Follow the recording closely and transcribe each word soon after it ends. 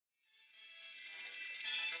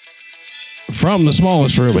From the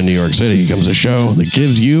smallest room in New York City comes a show that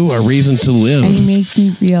gives you a reason to live. And it makes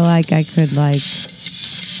me feel like I could, like,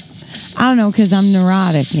 I don't know, because I'm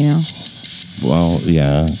neurotic, you know? Well,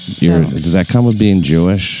 yeah. Does that come with being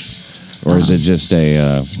Jewish? Or is it just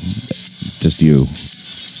just you?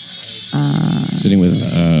 Sitting with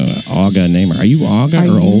OLGA Namer. Are you OLGA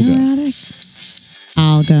or Olga? Neurotic?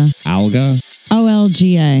 OLGA. OLGA?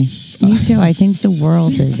 OLGA. Me too. I think the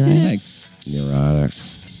world is, right? Thanks. Neurotic.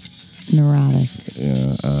 Neurotic.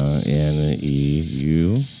 Yeah.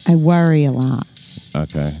 N-E-U. I worry a lot.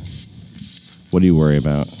 Okay. What do you worry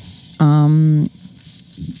about? That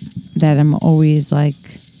I'm always like,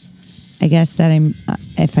 I guess that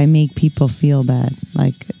if I make people feel bad,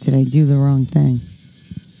 like, did I do the wrong thing?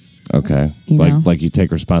 Okay. Like you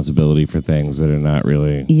take responsibility for things that are not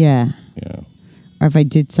really. Yeah. Yeah. Or if I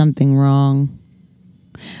did something wrong.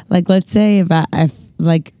 Like, let's say if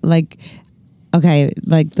okay,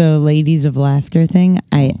 like the Ladies of Laughter thing,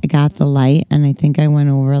 I got the light and I think I went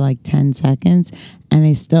over like 10 seconds and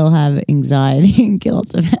I still have anxiety and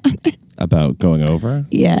guilt about it. About going over?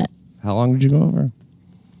 Yeah. How long did you go over?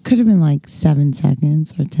 Could have been like 7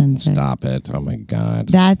 seconds or 10 seconds. Stop it. Oh my God.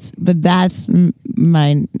 That's how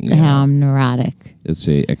I'm neurotic. It's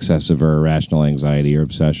excessive or irrational anxiety or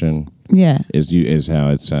obsession. Yeah. Is how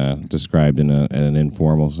it's described in an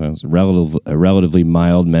informal sense. A relatively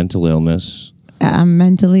mild mental illness. I'm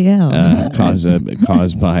mentally ill. Not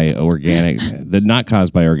caused by organic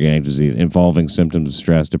disease, involving symptoms of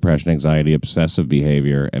stress, depression, anxiety, obsessive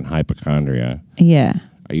behavior, and hypochondria. Yeah.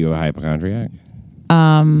 Are you a hypochondriac?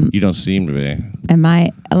 You don't seem to be. Am I,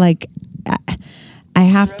 like, I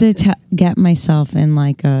have to get myself in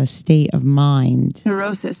like a state of mind.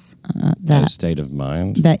 Neurosis. A state of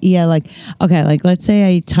mind? Like, okay, like let's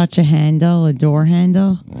say I touch a door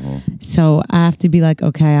handle. So I have to be like,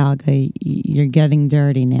 okay, Olga, you're getting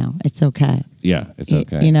dirty now. It's okay. Yeah, it's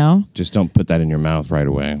okay. You know? Just don't put that in your mouth right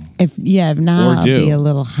away. If not, I'll be a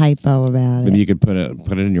little hypo about it. Maybe you could put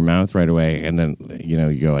it in your mouth right away, and then, you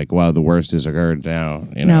go like, wow, the worst has occurred now.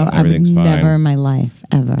 No, everything's fine. Never in my life,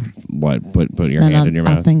 ever. What? Put your hand in your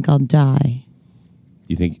mouth? I think I'll die.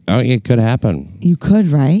 You think, it could happen. You could,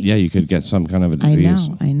 right? Yeah, you could get some kind of a disease.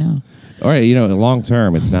 I know. All right, long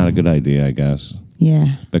term, it's not a good idea, I guess.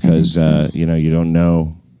 Yeah. Because, you don't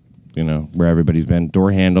know, where everybody's been.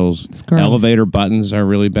 Door handles, elevator buttons are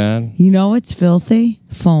really bad. You know what's filthy?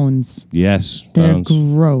 Phones. Yes, They're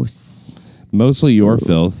gross. Mostly your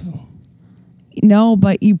filth. No,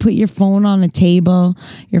 but you put your phone on a table,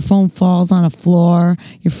 your phone falls on a floor,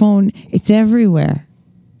 it's everywhere.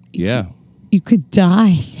 Yeah. You could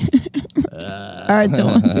die. All right,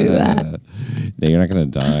 don't do that. No, you're not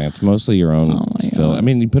going to die. It's mostly your own filth. I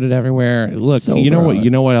mean, you put it everywhere. Look, so you know gross. what? You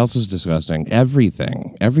know what else is disgusting?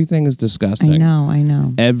 Everything. Everything is disgusting. I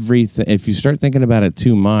know. Everything. If you start thinking about it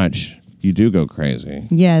too much, you do go crazy.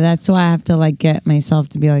 Yeah, that's why I have to like get myself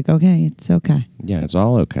to be like, okay, it's okay. Yeah, it's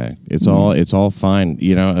all okay. It's all fine.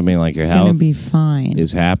 I mean, like your health gonna be fine.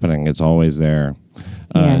 Is happening. It's always there.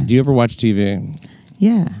 Yeah. Do you ever watch TV?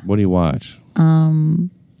 Yeah. What do you watch? I'm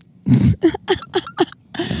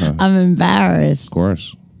embarrassed. Of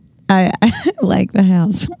course. I like the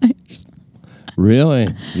Housewives. Really?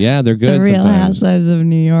 Yeah, they're good. The Real sometimes. Housewives of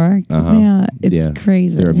New York. Yeah, it's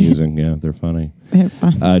crazy. They're amusing. Yeah, they're funny. They're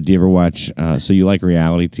fun. Do you ever watch? So you like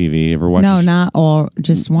reality TV? You ever watch? No, not all.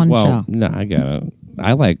 Just one show. No, I get it.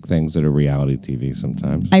 I like things that are reality TV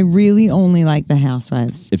sometimes. I really only like the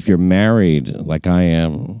Housewives. If you're married, like I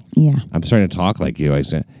am, yeah, I'm starting to talk like you. I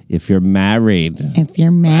said, if you're married, if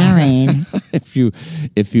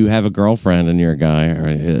you have a girlfriend and you're a guy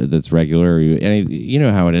that's regular, you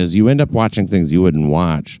know how it is. You end up watching things you wouldn't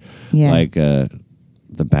watch, like The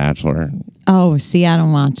Bachelor. Oh, see, I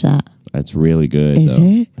don't watch that. That's really good. Is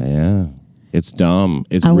it? Yeah. It's dumb.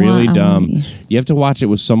 It's really dumb. You have to watch it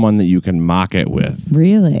with someone that you can mock it with.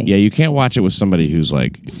 Really? Yeah, you can't watch it with somebody who's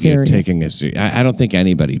like taking a serious. I don't think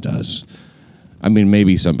anybody does. I mean,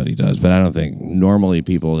 maybe somebody does, but I don't think normally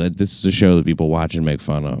people. This is a show that people watch and make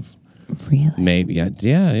fun of. Really? Maybe.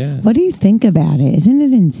 Yeah. What do you think about it? Isn't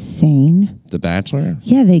it insane? The Bachelor?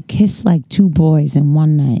 Yeah, they kiss like 2 boys in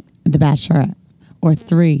one night. The Bachelorette. Or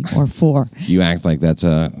 3 or 4. You act like that's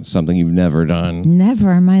something you've never done.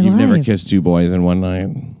 Never in my life. You've never kissed 2 boys in one night?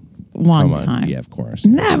 One time. Yeah, of course.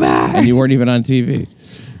 Never. And you weren't even on TV.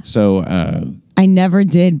 So. I never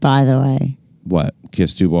did, by the way. What?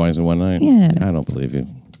 Kiss 2 boys in one night? Yeah. I don't believe you.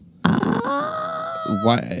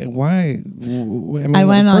 Why? I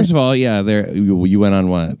mean, first of all, yeah, you went on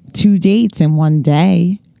what? 2 dates in one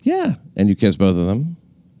day. Yeah. And you kissed both of them?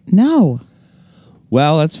 No.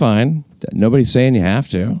 Well, that's fine. Nobody's saying you have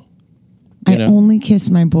to. I only kiss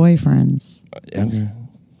my boyfriends. Okay.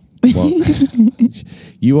 Well,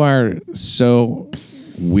 you are so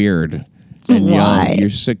weird and Why? young. You're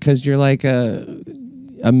sick because you're like a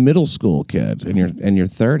middle school kid, and you're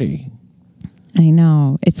 30. I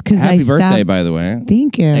know. It's because Happy birthday, by the way.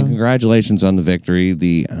 Thank you. And congratulations on the victory,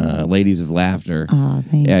 the Ladies of Laughter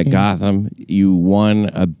at Gotham. You won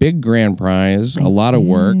a big grand prize, a lot of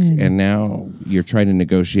work, and now you're trying to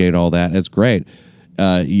negotiate all that. It's great.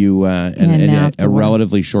 In a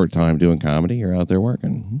relatively short time doing comedy, you're out there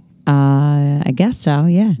working. I guess so,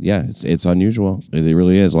 yeah. Yeah, it's unusual. It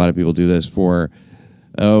really is. A lot of people do this for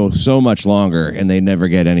so much longer, and they never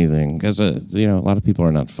get anything because a lot of people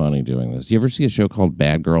are not funny doing this. You ever see a show called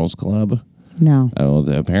Bad Girls Club? No. Oh,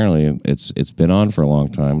 apparently it's been on for a long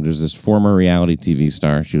time. There's this former reality TV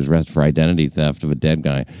star. She was arrested for identity theft of a dead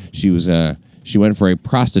guy. She went for a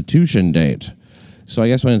prostitution date. So I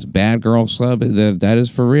guess when it's Bad Girls Club, that is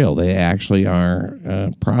for real. They actually are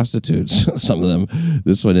prostitutes. Some of them.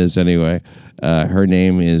 This one is anyway. Her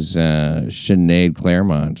name is Sinead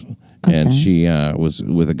Claremont. Okay. And she was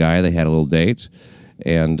with a guy. They had a little date,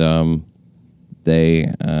 and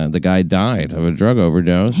the guy died of a drug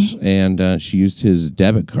overdose. And she used his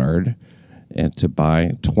debit card to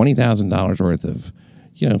buy $20,000 worth of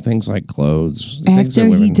things like clothes. After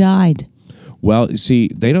he died. Well, see,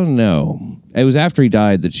 they don't know. It was after he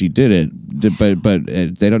died that she did it, but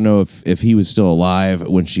they don't know if he was still alive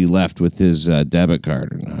when she left with his debit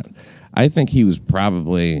card or not. I think he was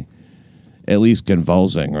probably at least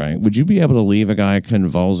convulsing, right? Would you be able to leave a guy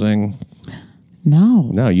convulsing?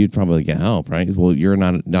 No, you'd probably get help, right? Well, you're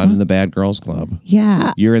not in the Bad Girls Club.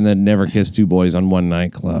 Yeah. You're in the Never Kiss Two Boys on One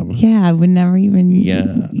Night Club. Yeah, I would never even...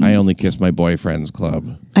 Yeah, I only kiss my boyfriend's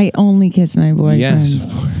club. I only kiss my boyfriend.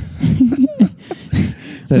 Yes.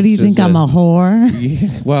 What do you think? I'm a whore?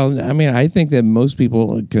 Yeah, well, I mean, I think that most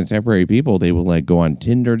people, contemporary people, they will like go on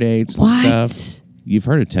Tinder dates and stuff. You've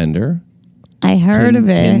heard of Tinder? I heard of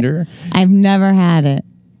it. Tinder? I've never had it.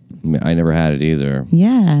 I never had it either.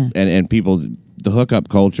 Yeah. And people, the hookup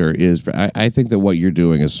culture is, I think that what you're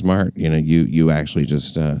doing is smart. You actually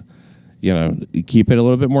just, keep it a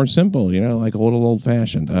little bit more simple, like a little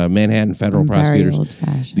old-fashioned. Manhattan federal prosecutors, very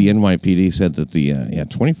old-fashioned. The NYPD said that the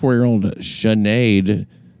 24-year-old Sinead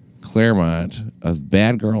Claremont of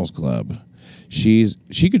Bad Girls Club, she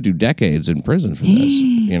could do decades in prison for this,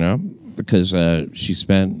 because she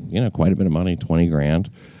spent, quite a bit of money, $20,000.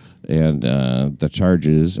 And the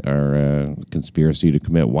charges are conspiracy to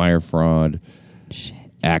commit wire fraud,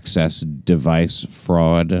 access device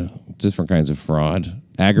fraud, different kinds of fraud,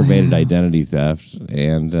 aggravated identity theft,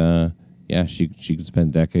 and she could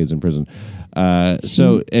spend decades in prison.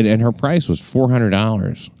 So her price was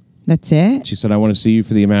 $400. That's it? She said, "I want to see you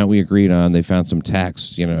for the amount we agreed on." They found some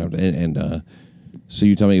text, and so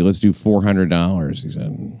you tell me, let's do $400. He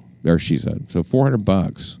said. Or she said, so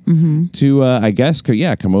 $400 to, I guess,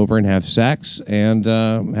 come over and have sex and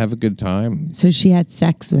have a good time. So she had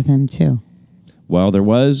sex with him too. Well, there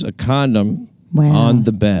was a condom on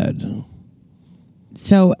the bed.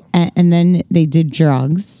 So, and then they did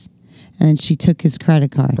drugs, and then she took his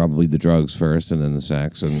credit card. Probably the drugs first, and then the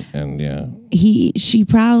sex, and yeah. She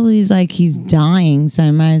probably is like, he's dying, so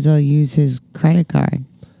I might as well use his credit card.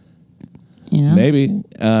 Maybe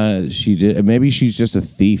she did. Maybe she's just a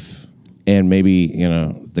thief, and maybe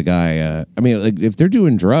the guy. If they're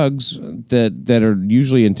doing drugs that are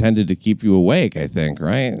usually intended to keep you awake, I think,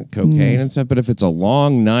 right? Cocaine and stuff. But if it's a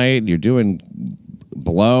long night, you're doing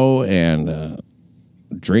blow and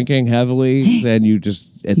drinking heavily, then you just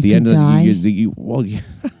at the end of the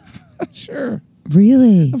sure.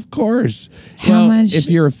 Really? Of course. How much? If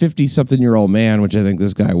you're a 50-something-year-old man, which I think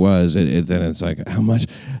this guy was, then it's like, how much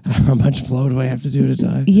blow do I have to do to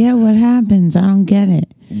die? Yeah, what happens? I don't get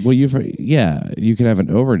it. Well, you can have an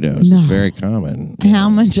overdose. No. It's very common. How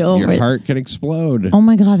much over? Your heart can explode. Oh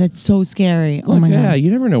my God, that's so scary. Oh my God. Yeah,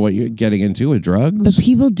 you never know what you're getting into with drugs. But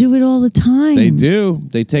people do it all the time. They do.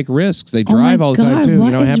 They take risks. They drive all the time too.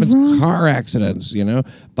 What it happens. Wrong? Car accidents.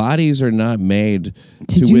 Bodies are not made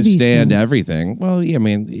to withstand everything. Well, yeah, I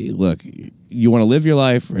mean, look, you want to live your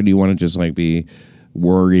life, or do you want to just be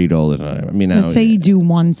worried all the time? Let's say you do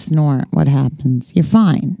one snort. What happens? You're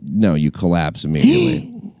fine. No, you collapse immediately.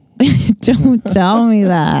 Don't tell me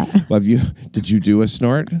that. Well, did you do a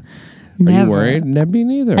snort? Never. Are you worried? Me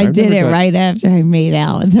neither. I did it right after I made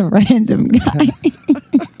out with a random guy.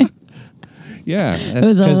 Yeah. It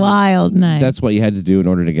was a wild night. That's what you had to do in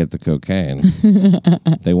order to get the cocaine.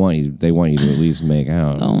 They want you to at least make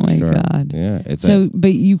out. Oh my God. Yeah.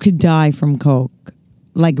 But you could die from coke.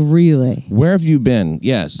 Like, really? Where have you been?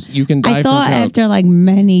 Yes, you can die I thought from coke. after like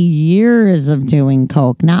many years of doing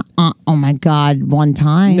coke, not oh my God, one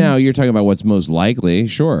time. No, you're talking about what's most likely,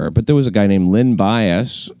 sure. But there was a guy named Lynn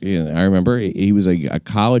Bias. I remember he was a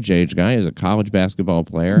college age guy. He was a college basketball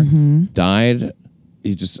player. Died.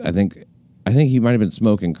 He just, I think he might have been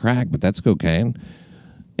smoking crack, but that's cocaine.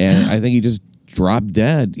 And I think he just dropped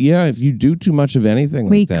dead. Yeah, if you do too much of anything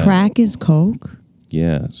like that. Wait, crack is coke?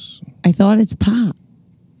 Yes. I thought it's pop.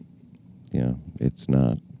 Yeah, it's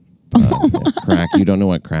not. Crack. You don't know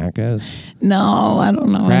what crack is? No, I don't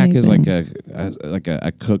know. Crack is anything. like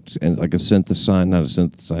a cooked and like a synthesized, not a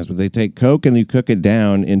synthesized, but they take coke and you cook it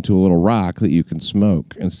down into a little rock that you can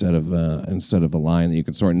smoke instead of a line that you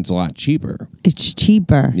can store. And it's a lot cheaper. It's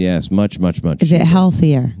cheaper. Yes, much cheaper. Is it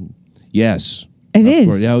healthier? Yes, it is.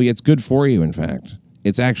 Course. Oh, it's good for you. In fact,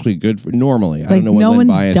 it's actually good for normally. Like, I don't know what no Lynn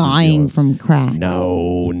one's Bias dying is from crack.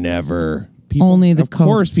 No, never. Only the Of coke.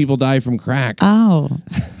 course, people die from crack. Oh,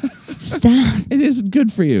 stop. It isn't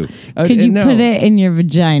good for you. Could you put it in your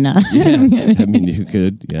vagina? Yes. I mean, you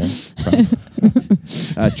could, yeah.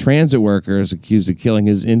 A transit worker is accused of killing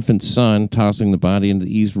his infant son, tossing the body into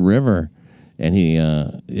the East River. And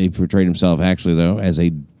he portrayed himself, actually, though, as a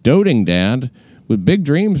doting dad with big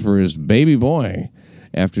dreams for his baby boy.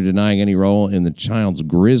 After denying any role in the child's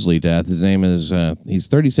grisly death, his name is, he's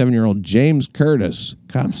 37-year-old James Curtis.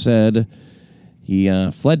 Cops said he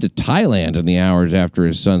fled to Thailand in the hours after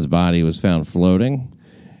his son's body was found floating.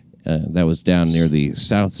 That was down near the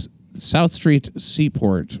South Street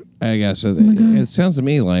Seaport, I guess. It sounds to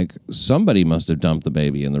me like somebody must have dumped the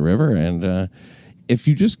baby in the river. And if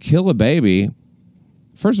you just kill a baby,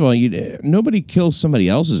 first of all, nobody kills somebody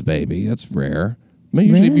else's baby. That's rare. I mean,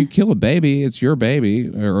 usually if you kill a baby, it's your baby,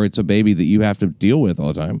 or it's a baby that you have to deal with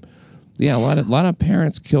all the time. Yeah, a lot of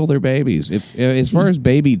parents kill their babies. As far as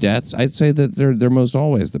baby deaths, I'd say that they're most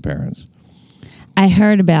always the parents. I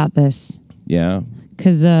heard about this. Yeah.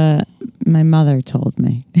 Because my mother told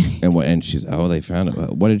me. And she's, they found it.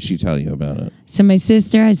 What did she tell you about it? So my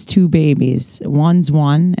sister has 2 babies. One's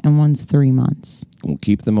 1 and one's 3 months. We'll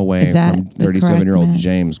keep them away from 37-year-old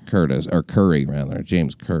James Curtis, or Curry, rather.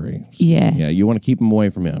 James Curry. Yeah. Yeah, you want to keep them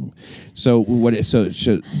away from him. So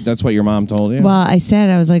that's what your mom told you? Well, I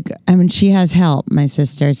was like, she has help, my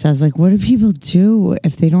sister. So I was like, what do people do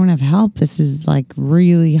if they don't have help? This is like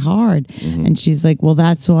really hard. Mm-hmm. And she's like, well,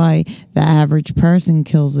 that's why the average person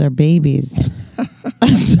kills their babies. I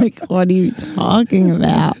was like, what are you talking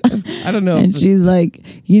about? I don't know. And she's like,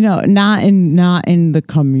 not in the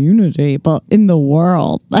community, but in the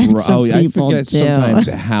world. That's what people I forget do. sometimes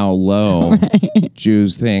how low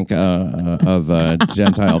Jews think of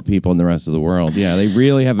Gentile people in the rest of the world. Yeah, they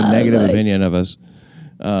really have a negative opinion of us.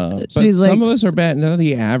 But some of us are bad. Not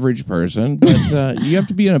the average person, but you have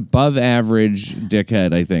to be an above average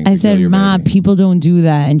dickhead, I think. I said, Ma, people don't do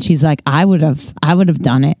that. And she's like, I would have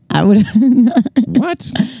done it. I would have.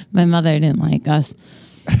 What? My mother didn't like us.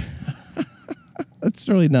 That's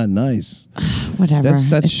really not nice. Whatever.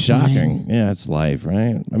 That's shocking. Fine. Yeah, it's life,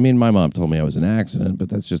 right? I mean, my mom told me I was an accident, but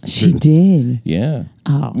that's just the She truth. did? Yeah.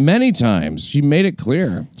 Oh. Many times. She made it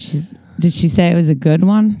clear. Did she say it was a good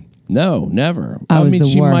one? No, never. I mean,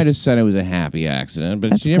 she worst. might have said it was a happy accident,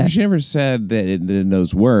 but she never said that in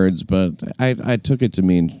those words. But I took it to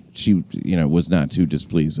mean she, was not too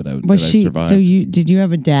displeased that I survived. So did you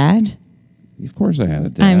have a dad? Of course, I had a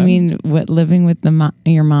dad. I mean, living with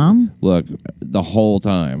your mom? Look, the whole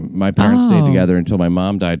time my parents stayed together until my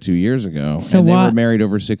mom died 2 years ago, and they were married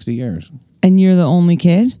over 60 years. And you're the only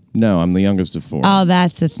kid? No, I'm the youngest of 4. Oh,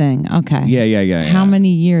 that's the thing. Okay. Yeah. How many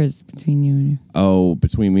years between you and you? Oh,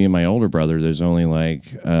 between me and my older brother, there's only like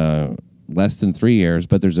less than 3 years,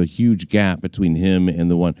 but there's a huge gap between him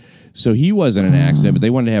and the one. So he wasn't an accident, but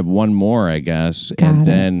they wanted to have one more, I guess.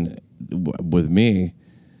 Then with me,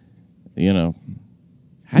 how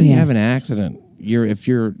do you have an accident?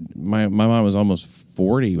 My mom was almost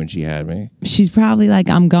 40 when she had me. She's probably like,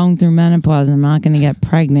 I'm going through menopause. I'm not going to get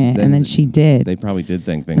pregnant. And then she did. They probably did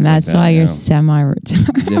think things and that's like that. why you're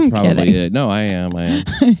semi-retired. That's probably it. No, I am.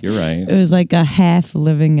 You're right. It was like a half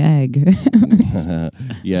living egg.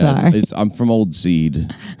 Yeah, I'm from old seed.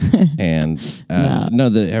 And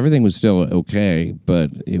everything was still okay.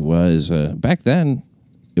 But it was, back then,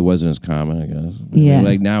 it wasn't as common, I guess. Yeah. I mean,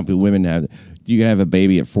 like now, women you can have a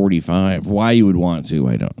baby at 45. Why you would want to,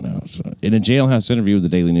 I don't know. So, in a jailhouse interview with the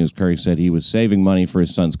Daily News, Curry said he was saving money for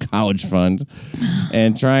his son's college fund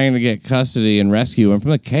and trying to get custody and rescue him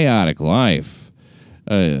from the chaotic life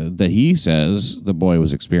that he says the boy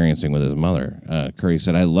was experiencing with his mother. Curry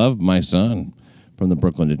said, I love my son, from the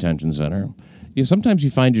Brooklyn Detention Center. Sometimes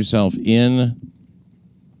you find yourself in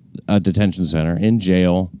a detention center, in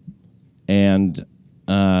jail, and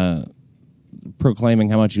proclaiming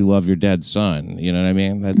how much you love your dead son. You know what I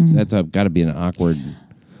mean? That's got to be an awkward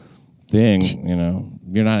thing. You know,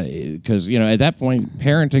 you're not, because at that point,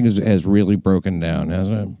 parenting has really broken down,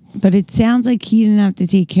 hasn't it? But it sounds like he didn't have to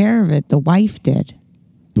take care of it. The wife did,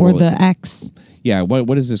 or the ex. Yeah.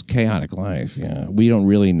 What is this chaotic life? Yeah, we don't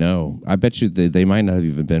really know. I bet you they might not have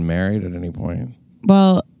even been married at any point.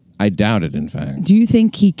 Well, I doubt it. In fact, do you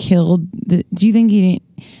think he killed? Do you think he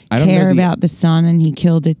didn't care about the son and he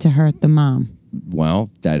killed it to hurt the mom? Well,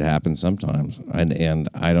 that happens sometimes, and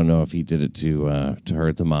I don't know if he did it to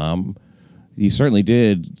hurt the mom. He certainly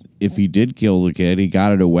did. If he did kill the kid, he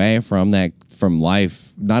got it away from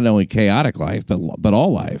life, not only chaotic life, but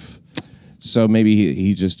all life. So maybe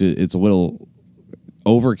he just, it's a little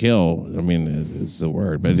overkill. I mean, it's the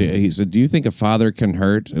word. But he said, "Do you think a father can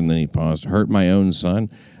hurt?" And then he paused. "Hurt my own son?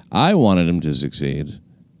 I wanted him to succeed,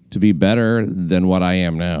 to be better than what I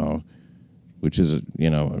am now." Which is,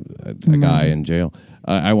 a guy in jail.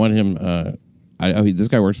 I want him. This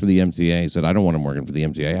guy works for the MTA. He said, "I don't want him working for the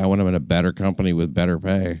MTA. I want him in a better company with better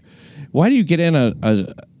pay." Why do you get in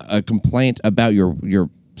a complaint about your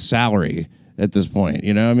salary at this point?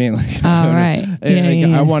 You know what I mean? Like, right.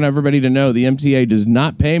 I want everybody to know the MTA does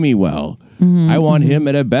not pay me well. I want him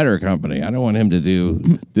at a better company. I don't want him to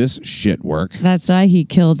do this shit work. That's why he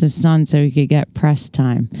killed his son, so he could get press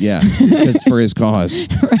time. Yeah, because for his cause.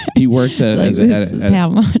 Right. He works at how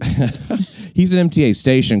much. He's an MTA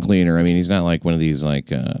station cleaner. I mean, he's not like one of these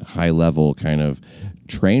high level kind of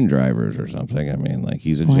train drivers or something. I mean, like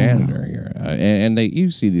he's a janitor here. And you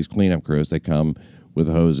see these cleanup crews. They come with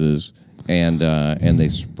hoses. And they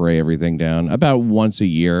spray everything down about once a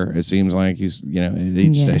year. It seems like at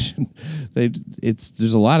each station.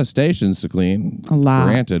 There's a lot of stations to clean. A lot,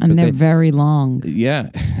 granted, and they're very long.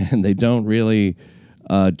 Yeah, and they don't really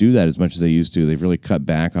do that as much as they used to. They've really cut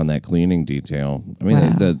back on that cleaning detail. I mean,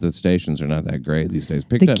 the stations are not that great these days.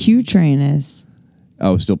 The Q train is.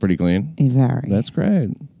 Oh, still pretty clean. Very. That's great.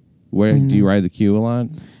 Where do you ride the Q a lot?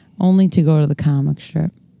 Only to go to the comic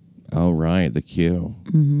strip. Oh, right, the Q.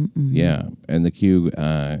 Yeah, and the Q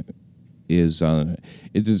is on.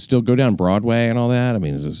 Does it still go down Broadway and all that? I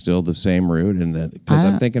mean, is it still the same route? And because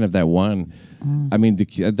I'm thinking of that one. I mean,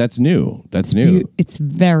 that's new. That's new. It's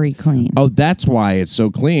very clean. Oh, that's why it's so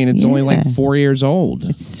clean. It's only like 4 years old.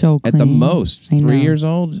 It's so clean. At the most, 3 years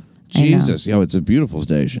old. Jesus, it's a beautiful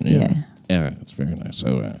station. Yeah, it's very nice.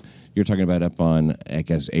 So. You're talking about up on, I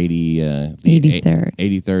guess,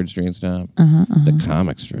 83rd Street stop? The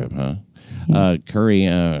comic strip, huh? Yeah. Curry,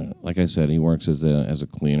 like I said, he works as a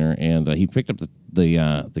cleaner, and he picked up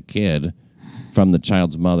the kid from the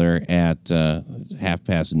child's mother at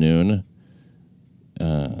noon,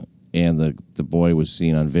 and the boy was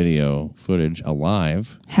seen on video footage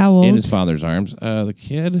alive. How old? In his father's arms. The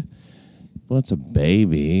kid... Well, it's a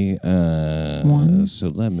baby. So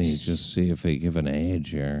let me just see if they give an age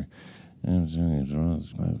here.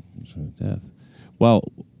 Death. Well,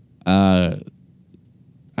 I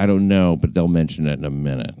don't know, but they'll mention it in a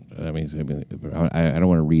minute. I mean, I don't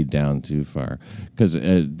want to read down too far because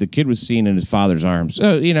the kid was seen in his father's arms.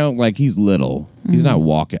 Like he's little. He's not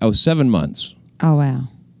walking. Oh, 7 months. Oh, wow.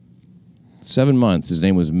 7 months. His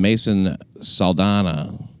name was Mason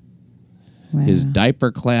Saldana. Wow. His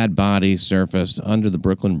diaper-clad body surfaced under the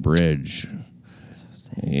Brooklyn Bridge.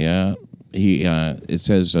 Yeah. He. It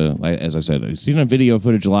says, as I said, he's seen on video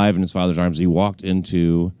footage live in his father's arms. He walked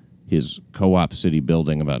into his Co-op City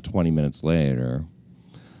building about 20 minutes later.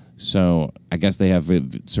 So I guess they have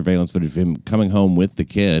surveillance footage of him coming home with the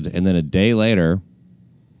kid, and then a day later,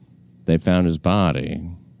 they found his body.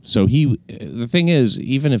 So the thing is,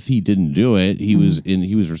 even if he didn't do it, he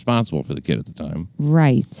was responsible for the kid at the time,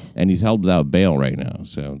 right? And he's held without bail right now.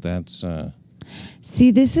 So that's. See,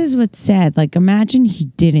 this is what's sad. Like, imagine he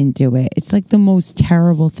didn't do it. It's like the most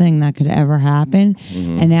terrible thing that could ever happen,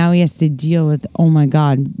 and now he has to deal with. Oh my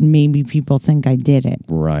God, maybe people think I did it,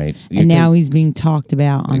 right? And now he's being talked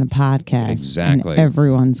about on a podcast. Exactly, and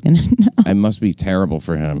everyone's gonna know. It must be terrible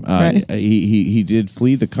for him. Right? He did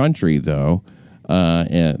flee the country though.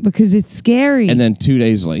 Because it's scary. And then 2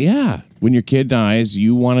 days later, when your kid dies,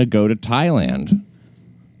 you want to go to Thailand.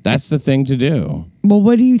 That's the thing to do. Well,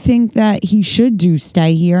 what do you think that he should do?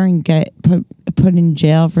 Stay here and get put in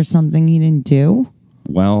jail for something he didn't do?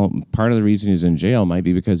 Well, part of the reason he's in jail might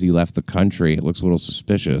be because he left the country. It looks a little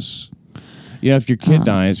suspicious. If your kid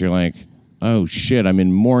dies, you're like, oh shit, I'm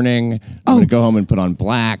in mourning. I'm going to go home and put on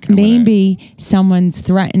black. Maybe someone's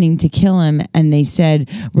threatening to kill him and they said,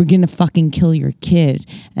 we're going to fucking kill your kid.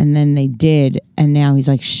 And then they did. And now he's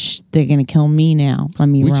like, shh, they're going to kill me now. Let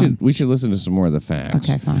me run. We should listen to some more of the facts.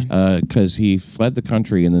 Okay, fine. Because he fled the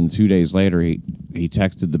country and then 2 days later he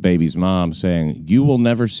texted the baby's mom saying, you will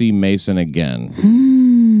never see Mason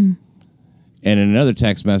again. And in another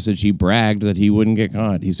text message, he bragged that he wouldn't get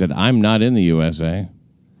caught. He said, I'm not in the USA.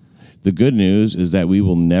 The good news is that we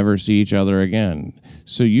will never see each other again.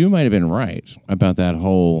 So you might have been right about that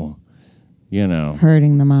whole,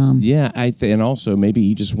 hurting the mom. Yeah, and also maybe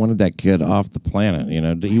he just wanted that kid off the planet.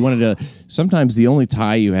 He wanted to. Sometimes the only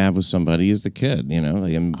tie you have with somebody is the kid.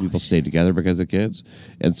 And people stay together because of kids,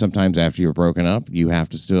 and sometimes after you're broken up, you have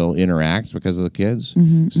to still interact because of the kids.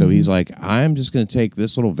 So he's like, I'm just going to take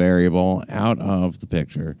this little variable out of the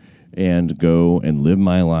picture and go and live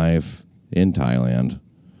my life in Thailand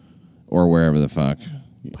or wherever the fuck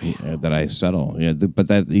that I settle. Yeah, but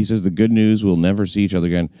that he says the good news, we'll never see each other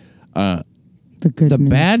again. The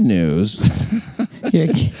bad news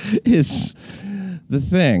is the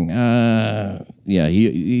thing.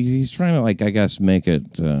 He's trying to, I guess, make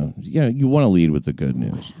it, you want to lead with the good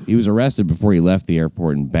news. He was arrested before he left the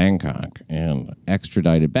airport in Bangkok and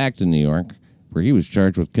extradited back to New York, where he was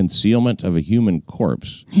charged with concealment of a human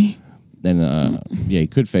corpse. And, he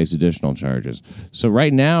could face additional charges. So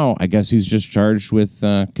right now, I guess he's just charged with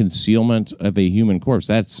concealment of a human corpse.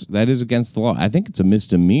 That is against the law. I think it's a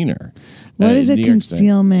misdemeanor. What does a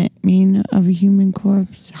concealment mean of a human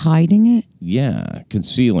corpse? Hiding it? Yeah,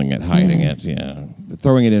 concealing it, hiding it, yeah.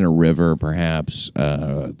 Throwing it in a river, perhaps.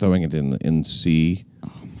 Throwing it in the sea.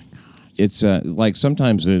 It's like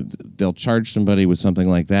sometimes they'll charge somebody with something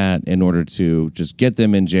like that in order to just get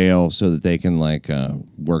them in jail so that they can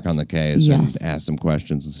work on the case and ask them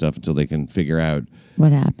questions and stuff until they can figure out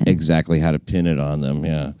what happened, exactly how to pin it on them.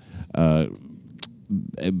 Yeah,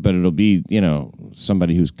 but it'll be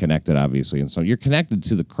somebody who's connected, obviously, and so you're connected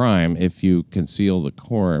to the crime if you conceal the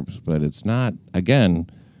corpse. But it's not. Again,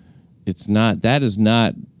 it's not. That is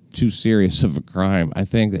not too serious of a crime. I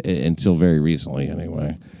think until very recently,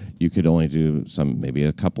 anyway. You could only do maybe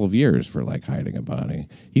a couple of years for hiding a body.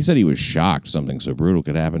 He said he was shocked something so brutal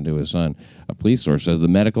could happen to his son. A police source says the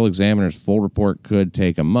medical examiner's full report could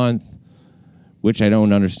take a month, which I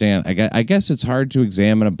don't understand. I guess it's hard to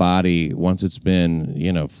examine a body once it's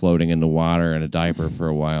been, floating in the water in a diaper for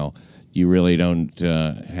a while. You really don't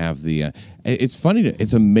have the... it's funny.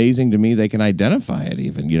 It's amazing to me they can identify it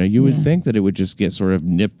even. You would think that it would just get sort of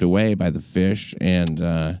nipped away by the fish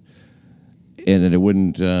and that it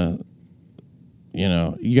wouldn't, you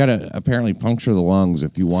got to apparently puncture the lungs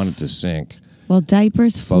if you want it to sink. Well,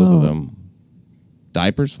 diapers float. Both of them.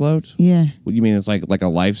 Diapers float? Yeah. What you mean? It's like a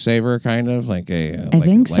lifesaver, kind of? I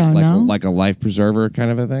think so, no? Like a life preserver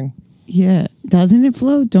kind of a thing? Yeah. Doesn't it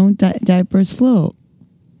float? Don't diapers float?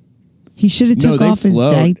 He should have took off his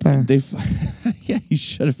diaper. Yeah, he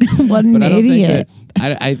should have. What an idiot.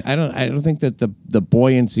 I don't think that the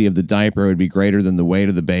buoyancy of the diaper would be greater than the weight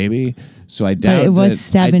of the baby. So I doubt. But it was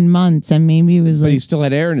 7 months, and maybe it was. But he still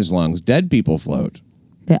had air in his lungs. Dead people float.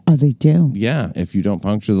 They do. Yeah, if you don't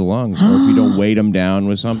puncture the lungs, or if you don't weight them down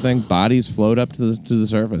with something, bodies float up to the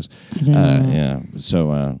surface. Yeah.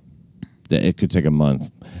 So it could take a month.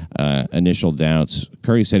 Initial doubts.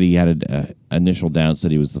 Curry said he had initial doubts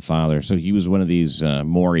that he was the father. So he was one of these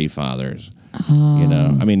Maury fathers.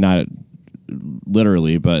 I mean, not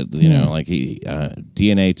literally, but he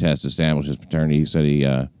DNA test established his paternity. He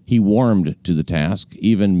said he warmed to the task,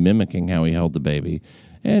 even mimicking how he held the baby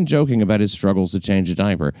and joking about his struggles to change a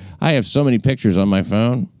diaper. I have so many pictures on my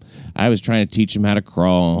phone. I was trying to teach him how to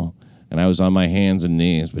crawl, and I was on my hands and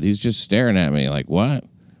knees, but he's just staring at me like, what?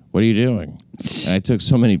 What are you doing? And I took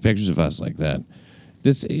so many pictures of us like that.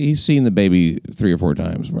 He's seen the baby 3 or 4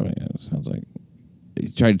 times. Probably. It sounds like he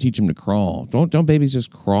tried to teach him to crawl. Don't babies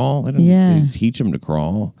just crawl? They teach them to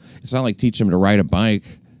crawl. It's not like teach them to ride a bike.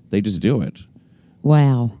 They just do it.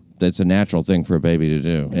 Wow. That's a natural thing for a baby to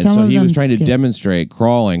do. And so he was trying to demonstrate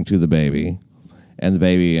crawling to the baby, and the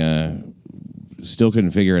baby still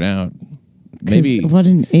couldn't figure it out. Maybe what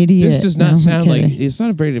an idiot. This does not sound like it's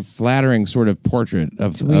not a very flattering sort of portrait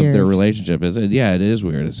of their relationship, is it? Yeah, it is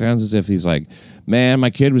weird. It sounds as if he's like, man,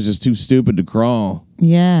 my kid was just too stupid to crawl.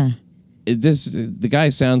 Yeah. The guy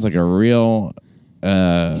sounds like a real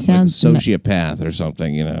sociopath or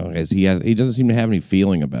something, as he doesn't seem to have any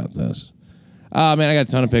feeling about this. Oh man, I got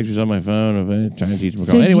a ton of pictures on my phone of trying to teach him to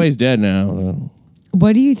crawl. Anyway, he's dead now.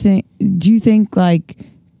 What do you think? Do you think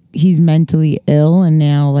he's mentally ill, and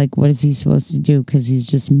now like what is he supposed to do because he's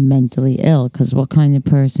just mentally ill? Because what kind of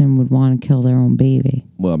person would want to kill their own baby?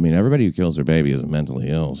 Well, I mean, everybody who kills their baby isn't mentally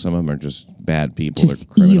ill. Some of them are just bad people. Just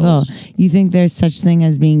They're criminals. evil. You think there's such thing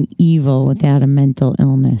as being evil without a mental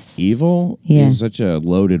illness? Evil is such a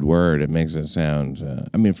loaded word. It makes it sound.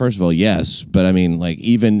 I mean, first of all, yes, but I mean, like,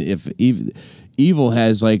 even if evil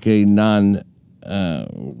has like a non,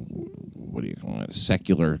 what do you call it?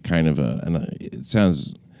 Secular kind of it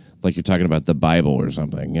sounds like you're talking about the Bible or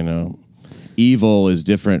something. You know, evil is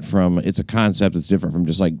different from. It's a concept that's different from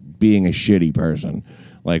just like being a shitty person,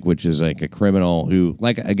 like which is like a criminal who,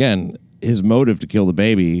 like, again, his motive to kill the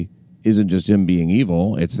baby isn't just him being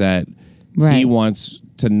evil. It's that he wants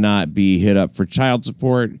to not be hit up for child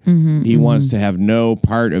support. He wants to have no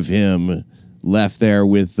part of him left there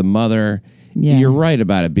with the mother. Yeah. You're right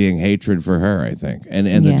about it being hatred for her, I think, and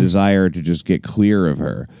the desire to just get clear of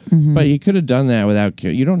her. But he could have done that without.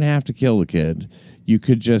 You don't have to kill the kid. You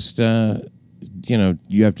could just,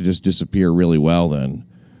 you have to just disappear really well. Then,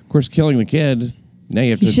 of course, killing the kid. Now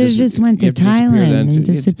you have to. He should have just went to Thailand and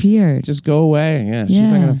disappeared. Just go away. Yeah, she's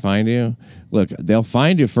not going to find you. Look, they'll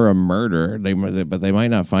find you for a murder, but they might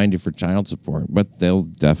not find you for child support. But they'll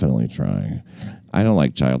definitely try. I don't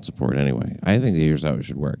like child support anyway. I think here's how it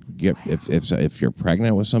should work. If you're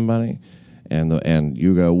pregnant with somebody, and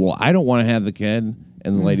you go, well, I don't want to have the kid,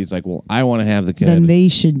 and the lady's like, well, I want to have the kid, then they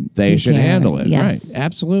should handle it. Yes. Right?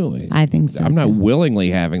 Absolutely. I think so. I'm not willingly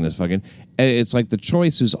having this fucking. It's like the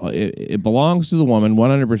choice is it belongs to the woman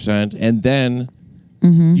 100%, and then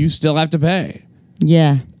you still have to pay.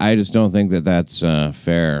 Yeah. I just don't think that that's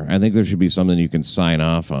fair. I think there should be something you can sign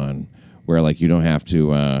off on, where like you don't have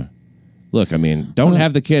to. Look, I mean, don't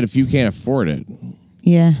have the kid if you can't afford it.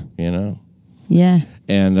 Yeah. You know? Yeah.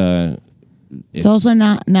 And it's also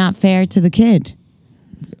not fair to the kid.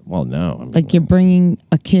 Well, no. I mean, like you're bringing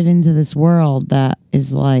a kid into this world that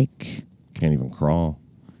is like... Can't even crawl.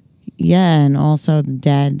 Yeah, and also the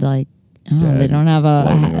dad, like, they don't have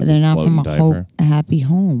they're not from a happy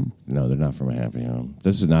home. No, they're not from a happy home.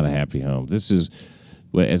 This is not a happy home. This is...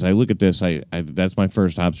 As I look at this, I that's my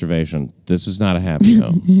first observation. This is not a happy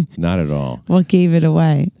home. Not at all. What gave it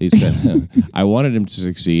away? He said, I wanted him to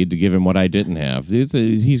succeed, to give him what I didn't have.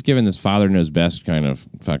 He's given this father knows best kind of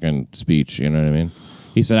fucking speech, you know what I mean?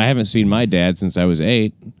 He said, I haven't seen my dad since I was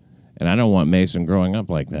 8, and I don't want Mason growing up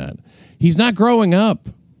like that. He's not growing up.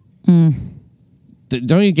 Don't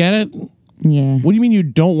you get it? Yeah. What do you mean you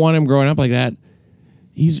don't want him growing up like that?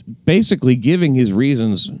 He's basically giving his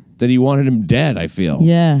reasons that he wanted him dead, I feel.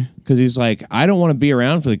 Yeah. Because he's like, I don't want to be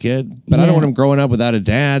around for the kid, but I don't want him growing up without a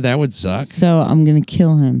dad. That would suck. So I'm going to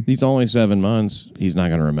kill him. He's only 7 months. He's not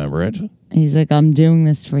going to remember it. He's like, I'm doing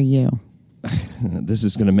this for you. This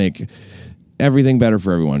is going to make everything better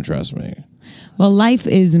for everyone, trust me. Well, life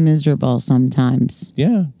is miserable sometimes.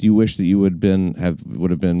 Yeah. Do you wish that you would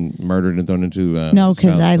have been murdered and thrown into no,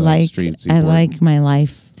 because I like my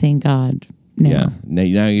life, thank God. Now. Yeah,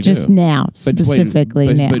 now you just do. Now,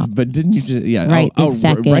 specifically now. But didn't you just, right this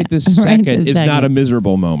second. Right this second. It's second. not a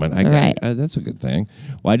miserable moment. Right. That's a good thing.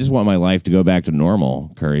 Well, I just want my life to go back to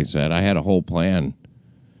normal, Curry said. I had a whole plan.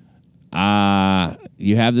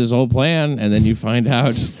 You have this whole plan, and then you find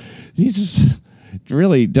out, Jesus,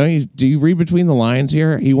 really, do you read between the lines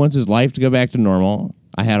here? He wants his life to go back to normal.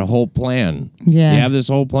 I had a whole plan. Yeah. You have this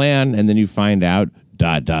whole plan, and then you find out, ...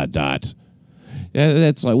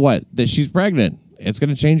 That's like what? That she's pregnant. It's going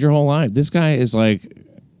to change your whole life. This guy is like,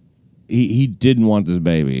 he didn't want this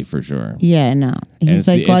baby for sure. Yeah, no. He's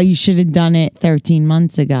like, well, you should have done it 13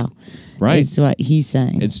 months ago. Right. Is what he's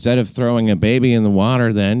saying. Instead of throwing a baby in the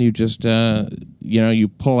water, then you just, you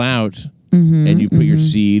pull out and you put your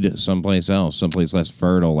seed someplace else, someplace less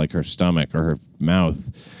fertile, like her stomach or her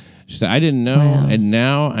mouth. She said, I didn't know, and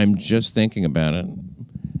now I'm just thinking about it.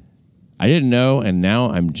 I didn't know, and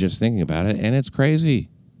now I'm just thinking about it, and it's crazy.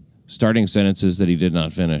 Starting sentences that he did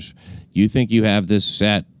not finish. You think you have this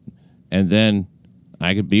set, and then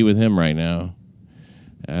I could be with him right now.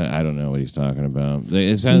 I don't know what he's talking about.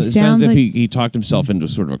 It sounds as if he talked himself into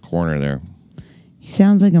sort of a corner there. He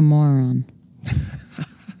sounds like a moron.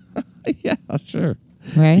 Yeah, sure.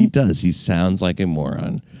 Right? He does. He sounds like a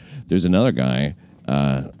moron. There's another guy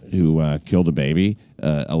who killed a baby,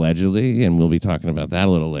 allegedly, and we'll be talking about that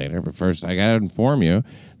a little later. But first, I got to inform you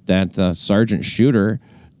that Sergeant Shooter,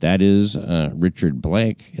 that is Richard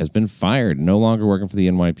Blake, has been fired, no longer working for the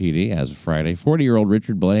NYPD as of Friday. 40-year-old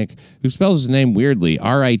Richard Blake, who spells his name weirdly,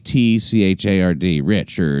 Ritchard,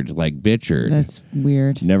 Richard, like Bitchard. That's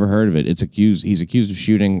weird. Never heard of it. He's accused of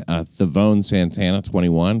shooting Thavone Santana,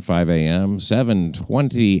 21, 5 a.m.,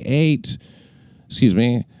 7:28. Excuse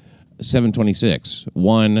me. 726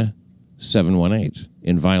 1718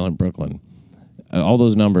 in violent Brooklyn. All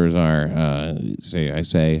those numbers are,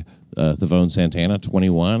 Thavone Santana,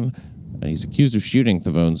 21. He's accused of shooting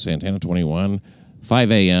Thavone Santana, 21.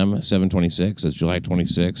 5 a.m., 726. That's July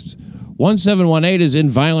 26th. 1718 is in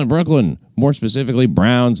violent Brooklyn. More specifically,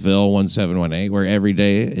 Brownsville, 1718, where every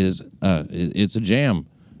day is it's a jam.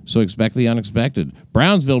 So expect the unexpected.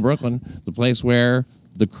 Brownsville, Brooklyn, the place where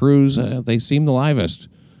the crews, they seem the livest.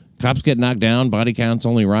 Cops get knocked down, body counts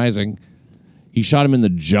only rising. He shot him in the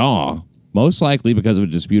jaw, most likely because of a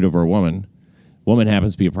dispute over a woman. Woman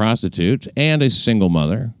happens to be a prostitute and a single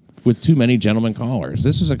mother with too many gentlemen callers.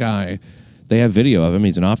 This is a guy, they have video of him.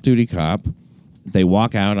 He's an off-duty cop. They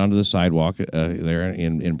walk out onto the sidewalk there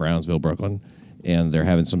in Brownsville, Brooklyn, and they're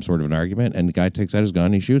having some sort of an argument, and the guy takes out his gun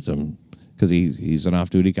and he shoots him because he's an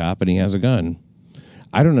off-duty cop and he has a gun.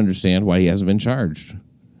 I don't understand why he hasn't been charged.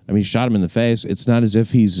 I mean, he shot him in the face. It's not as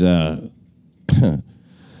if he's it's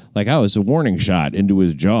a warning shot into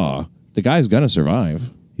his jaw. The guy's going to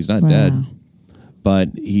survive. He's not dead. But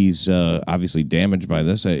he's obviously damaged by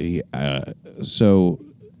this. So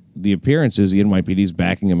the appearance is the NYPD's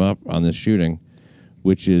backing him up on this shooting,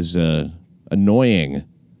 which is annoying.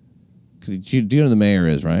 Because you know who the mayor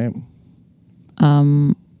is, right?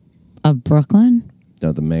 Of Brooklyn?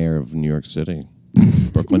 No, the mayor of New York City.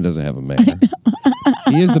 Brooklyn doesn't have a mayor.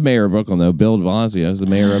 He is the mayor of Brooklyn, though. Bill de Blasio is the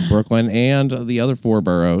mayor of Brooklyn and the other 4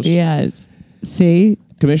 boroughs. Yes. See?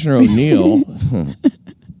 Commissioner O'Neill.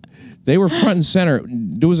 They were front and center.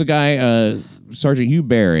 There was a guy, Sergeant Hugh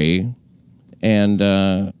Barry,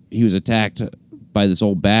 and he was attacked by this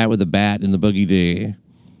old bat with a bat in the Boogie D.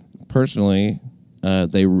 Personally,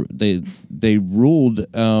 they ruled.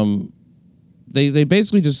 They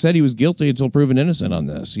basically just said he was guilty until proven innocent on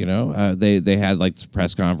this. You know, they had like this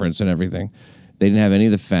press conference and everything. They didn't have any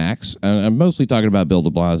of the facts. I'm mostly talking about Bill de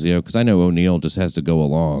Blasio because I know O'Neill just has to go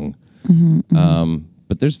along.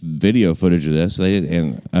 But there's video footage of this.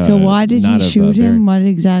 So why did he shoot him? What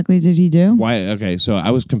exactly did he do? Why? Okay, so I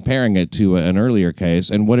was comparing it to an earlier case,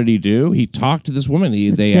 and what did he do? He talked to this woman.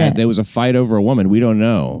 There was a fight over a woman. We don't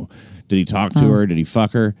know. Did he talk to her? Did he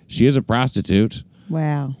fuck her? She is a prostitute.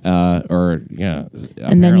 Wow.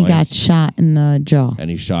 And then he got shot in the jaw. And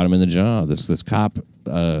he shot him in the jaw. This cop,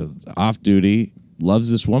 off duty, loves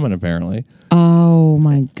this woman apparently. Oh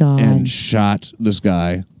my God. And shot this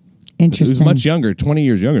guy. Interesting. Who's much younger, 20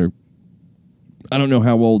 years younger. I don't know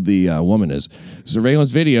how old the woman is. Surveillance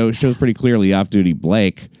video shows pretty clearly off-duty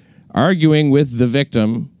Blake arguing with the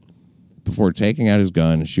victim before taking out his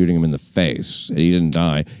gun and shooting him in the face. And he didn't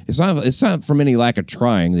die. It's not from any lack of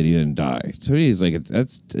trying that he didn't die. To me, it's like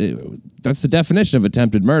that's the definition of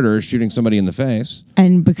attempted murder: shooting somebody in the face.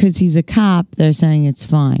 And because he's a cop, they're saying it's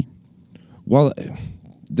fine. Well,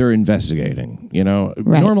 they're investigating. You know,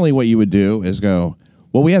 right. Normally what you would do is go,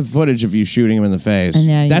 well, we have footage of you shooting him in the face.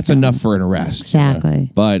 That's enough for an arrest. Exactly. You know?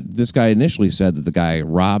 But this guy initially said that the guy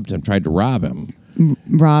tried to rob him.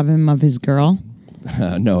 Rob him of his girl?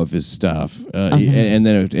 No, of his stuff. And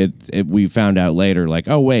then we found out later, like,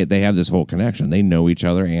 oh, wait, they have this whole connection. They know each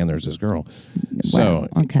other, and there's this girl. So,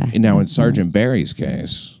 now in Sergeant Barry's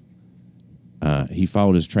case, he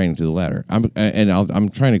followed his training to the letter. I'm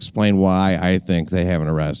trying to explain why I think they haven't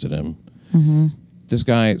arrested him. Mm-hmm. This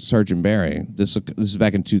guy, Sergeant Barry, this is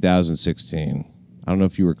back in 2016. I don't know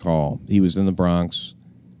if you recall. He was in the Bronx.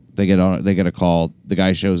 They get a call. The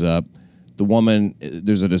guy shows up. The woman,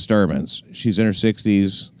 there's a disturbance. She's in her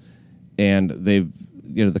 60s, and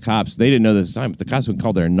the cops, they didn't know this time, but the cops have been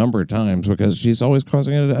called there a number of times because she's always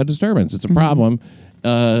causing a disturbance. It's a problem.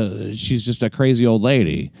 She's just a crazy old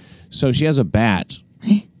lady. So she has a bat,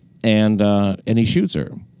 and he shoots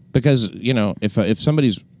her because, if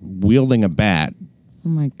somebody's wielding a bat, oh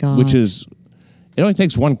my God. Which is, it only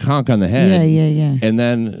takes one conk on the head. Yeah. And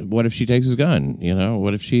then what if she takes his gun?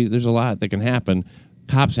 What if there's a lot that can happen.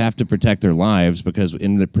 Cops have to protect their lives because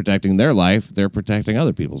in protecting their life, they're protecting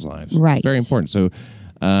other people's lives. Right. It's very important. So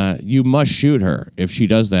you must shoot her if she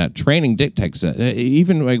does that. Training dictates that.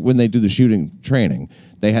 Even like when they do the shooting training,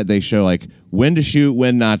 they show like when to shoot,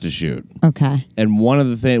 when not to shoot. Okay. And one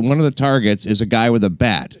of the targets is a guy with a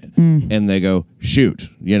bat, and they go shoot.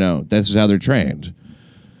 This is how they're trained.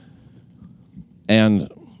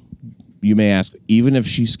 And you may ask, even if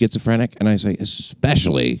she's schizophrenic, and I say,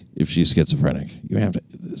 especially if she's schizophrenic,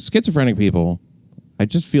 schizophrenic people, I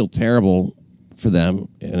just feel terrible for them,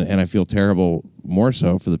 and I feel terrible more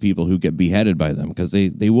so for the people who get beheaded by them, because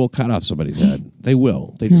they will cut off somebody's head. They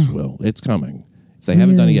will. They just will. It's coming. If they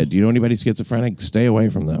haven't done it yet, do you know anybody schizophrenic? Stay away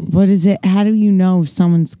from them. What is it? How do you know if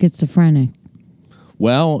someone's schizophrenic?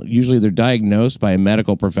 Well, usually they're diagnosed by a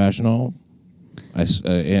medical professional.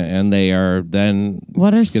 And they are then.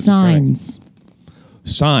 What are schizophrenic.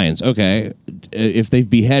 signs? Okay. If they've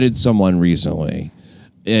beheaded someone recently,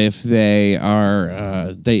 if they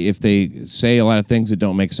are, if they say a lot of things that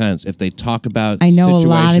don't make sense, if they talk about I know a situations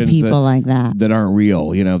lot of people like that aren't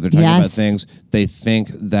real, they're talking about Yes. things. They think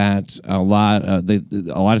that a lot of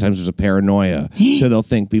times there's a paranoia, so they'll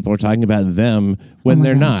think people are talking about them when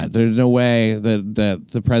they're not. There's no way that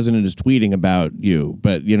the president is tweeting about you,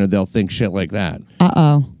 but they'll think shit like that.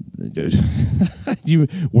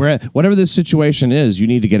 Whatever this situation is, you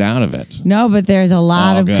need to get out of it. No, but there's a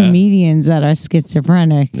lot of comedians that are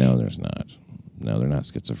schizophrenic. No, there's not. No, they're not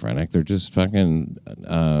schizophrenic. They're just fucking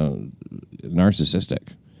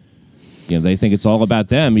narcissistic. They think it's all about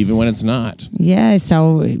them, even when it's not. Yeah.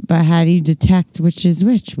 So, but how do you detect which is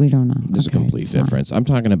which? We don't know. There's a complete difference. I'm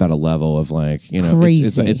talking about a level of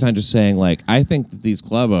Crazy. It's not just saying I think that these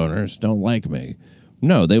club owners don't like me.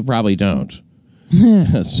 No, they probably don't.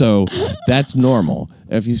 So that's normal.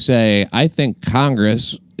 If you say, I think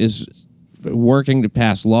Congress is working to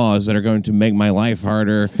pass laws that are going to make my life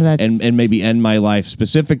harder and maybe end my life,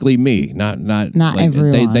 specifically me, not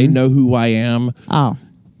everyone. They know who I am. Oh.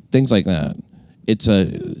 Things like that. It's what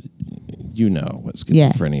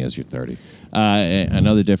schizophrenia is. You're 30.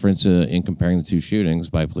 Another difference in comparing the two shootings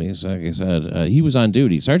by police, like I said, he was on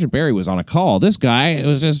duty. Sergeant Barry was on a call. This guy, it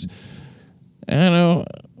was just, I don't know,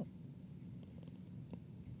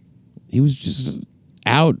 he was just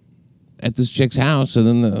out at this chick's house, and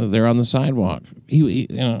then they're on the sidewalk.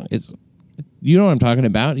 It's. You know what I'm talking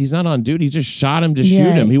about? He's not on duty. He just shot him to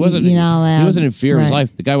shoot him. He wasn't. He wasn't in fear of his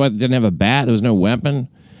life. The guy didn't have a bat. There was no weapon.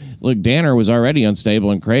 Look, Danner was already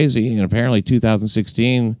unstable and crazy, and apparently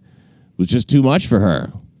 2016 was just too much for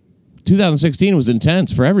her. 2016 was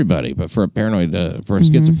intense for everybody, but for a paranoid, for a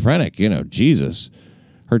schizophrenic, Jesus.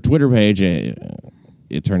 Her Twitter page,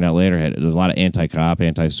 it turned out later, there was a lot of anti-cop,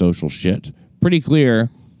 anti-social shit. Pretty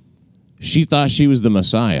clear. She thought she was the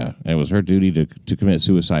Messiah. It was her duty to commit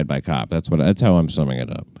suicide by cop. That's how I'm summing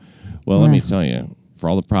it up. Well, let me tell you, for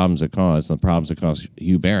all the problems it caused,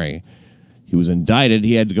 Hugh Barry, he was indicted.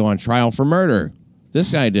 He had to go on trial for murder.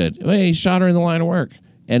 This guy did. He shot her in the line of work.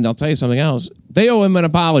 And I'll tell you something else. They owe him an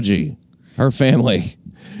apology. Her family.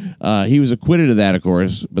 He was acquitted of that, of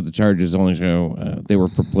course, but the charges only show they were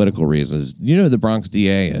for political reasons. You know who the Bronx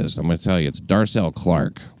DA is? I'm going to tell you. It's Darcel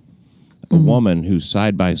Clark. A woman who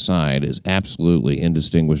side by side is absolutely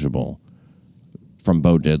indistinguishable from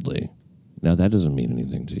Bo Diddley. Now, that doesn't mean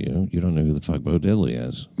anything to you. You don't know who the fuck Bo Diddley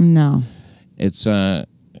is. No. It's,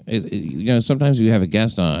 sometimes you have a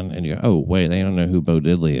guest on and you go, oh, wait, they don't know who Bo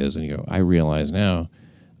Diddley is. And you go, I realize now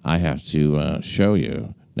I have to show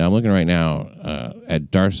you. Now, I'm looking right now at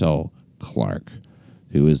Darcel Clark,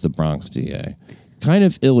 who is the Bronx DA. Kind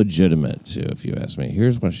of illegitimate, too, if you ask me.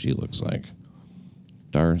 Here's what she looks like.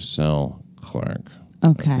 Darcel Clark.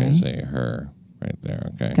 Okay. Say her right there.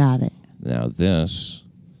 Okay. Got it. Now this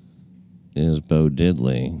is Bo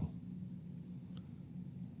Diddley.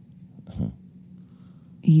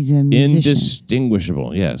 He's a musician.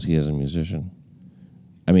 Indistinguishable. Yes, he is a musician.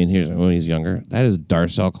 I mean, when he's younger. That is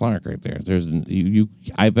Darcel Clark right there. There's you.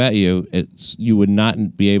 I bet you you would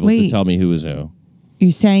not be able to tell me who is who.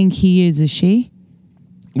 You're saying he is a she?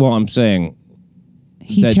 Well, I'm saying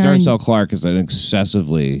that Darcel Clark is an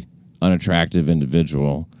excessively unattractive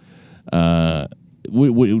individual. Do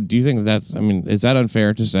you think that's? I mean, is that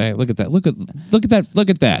unfair to say? Look at that! Look at that! Look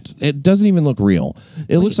at that! It doesn't even look real.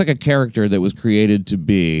 It looks like a character that was created to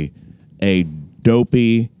be a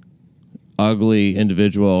dopey, ugly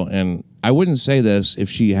individual. And I wouldn't say this if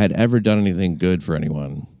she had ever done anything good for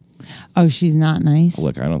anyone. Oh, she's not nice?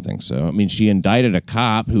 Look, I don't think so. I mean, she indicted a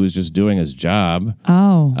cop who was just doing his job.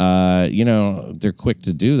 Oh. They're quick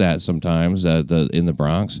to do that sometimes in the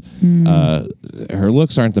Bronx. Her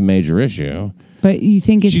looks aren't the major issue. But you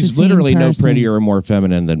think it's she's the same literally person. No prettier or more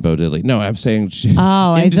feminine than Bo Diddley. No, I'm saying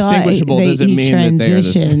indistinguishable doesn't mean that they are the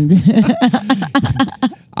same. transitioned.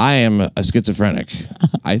 I am a schizophrenic.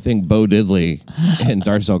 I think Bo Diddley and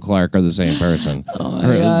Darcel Clark are the same person. Oh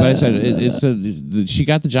my God. But I said she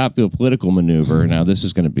got the job through a political maneuver. Now this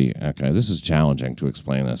is going to be okay. This is challenging to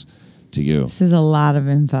explain this to you. This is a lot of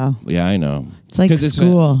info. Yeah, I know. It's like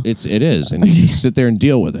school. It is, and you just sit there and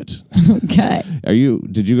deal with it. Okay.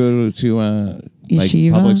 Did you go to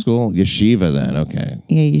Yeshiva? Public school? Yeshiva then, okay.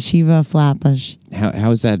 Yeah, Yeshiva Flatbush.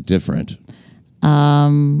 How is that different?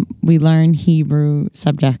 We learn Hebrew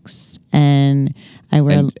subjects, and I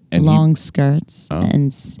wear long skirts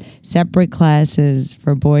and separate classes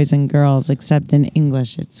for boys and girls, except in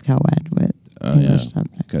English it's co-ed with English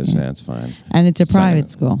subjects. Because that's fine. And it's a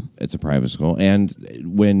private school. It's a private school. And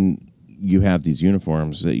when you have these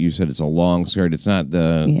uniforms that you said it's a long skirt. It's not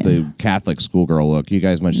the Catholic schoolgirl look. You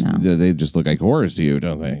guys they just look like horrors to you,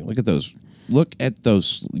 don't they? Look at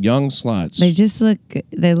those young sluts.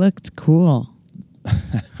 They looked cool.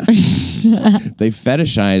 They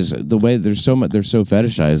fetishize the way they're so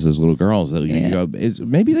fetishized, those little girls that you go,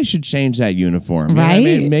 maybe they should change that uniform, right? You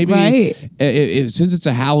know what I mean? Maybe since it's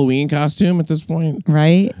a Halloween costume at this point,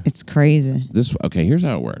 right? It's crazy. Here's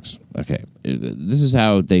how it works. Okay, this is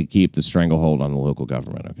how they keep the stranglehold on the local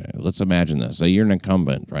government. Okay, let's imagine this: so you're an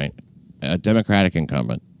incumbent, right? A Democratic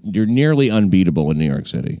incumbent. You're nearly unbeatable in New York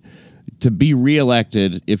City. To be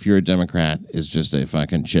reelected, if you're a Democrat, is just a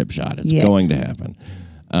fucking chip shot. It's going to happen.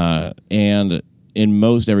 And in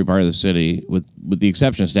most every part of the city, with the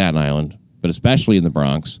exception of Staten Island, but especially in the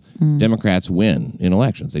Bronx, Democrats win in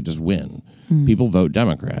elections. They just win. People vote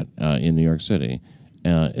Democrat in New York City.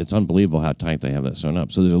 It's unbelievable how tight they have that sewn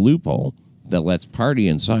up. So there's a loophole that lets party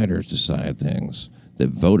insiders decide things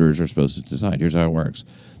that voters are supposed to decide. Here's how it works.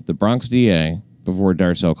 The Bronx DA... before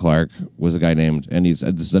Darcel Clark was a guy named, and this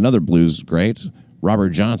is another blues great, Robert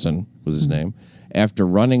Johnson was his name, after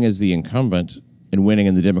running as the incumbent and winning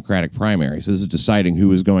in the Democratic primary. So this is deciding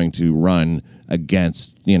who is going to run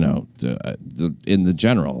against, in the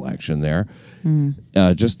general election there.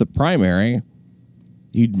 Just the primary,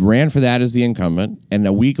 he ran for that as the incumbent, and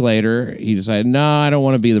a week later, he decided, no, I don't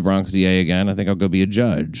want to be the Bronx DA again. I think I'll go be a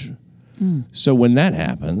judge. So when that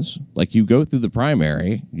happens, like you go through the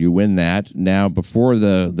primary, you win that. Now before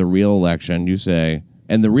the real election, you say,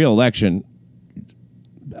 and the real election,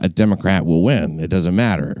 a Democrat will win. It doesn't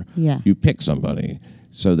matter. Yeah. You pick somebody.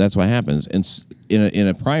 So that's what happens. And in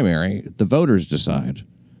a primary, the voters decide.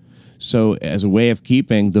 So as a way of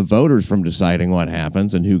keeping the voters from deciding what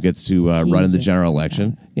happens and who gets to run in the general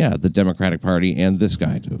election, the Democratic Party and this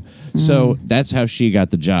guy do. So that's how she got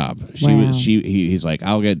the job. He's like,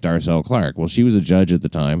 I'll get Darcel Clark. Well, she was a judge at the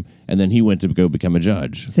time, and then he went to go become a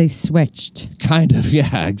judge. So they switched. Kind of,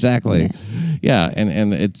 yeah, exactly. Yeah,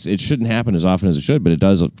 and it shouldn't happen as often as it should, but it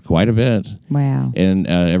does quite a bit. Wow. And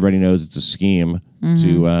everybody knows it's a scheme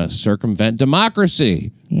to circumvent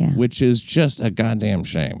democracy, which is just a goddamn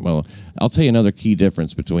shame. Well, I'll tell you another key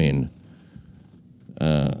difference between...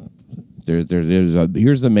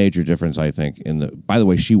 here's the major difference, I think. By the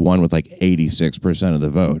way, she won with like 86% of the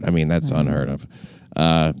vote. I mean, that's unheard of.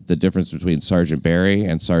 The difference between Sergeant Barry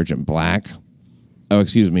and Sergeant Black. Oh,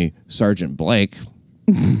 excuse me, Sergeant Blake.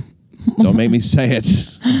 Don't make me say it.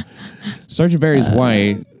 Sergeant Barry's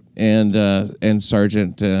white, and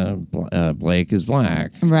Sergeant Blake is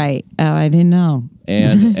black. Right. Oh, I didn't know.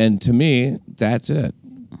 And to me, that's it.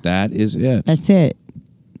 That is it. That's it.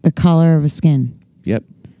 The color of a skin. Yep.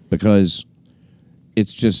 Because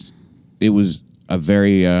it was a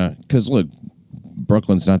very, because look,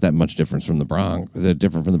 Brooklyn's not that much different from the Bronx. They're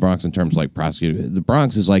different from the Bronx in terms of like prosecuting. The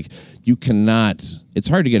Bronx is like, it's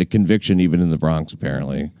hard to get a conviction even in the Bronx,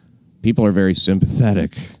 apparently. People are very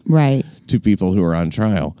sympathetic to people who are on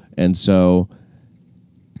trial. And so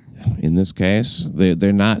in this case,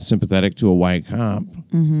 they're not sympathetic to a white cop.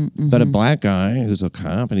 But a black guy who's a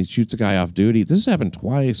cop and he shoots a guy off duty. This has happened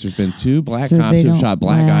twice. There's been 2 black cops who've shot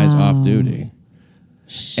black guys off duty.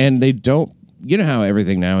 And they don't, you know how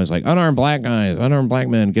everything now is like unarmed black guys, unarmed black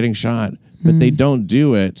men getting shot. But they don't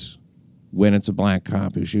do it when it's a black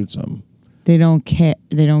cop who shoots them. They don't care.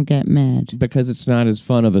 They don't get mad. Because it's not as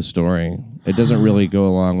fun of a story. It doesn't really go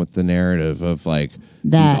along with the narrative of like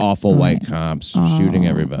these awful white cops shooting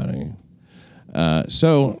everybody.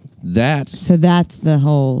 So that's the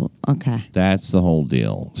whole That's the whole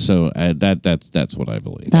deal. So that's what I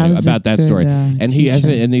believe about that story. And he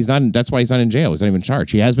hasn't, and he's not. That's why he's not in jail. He's not even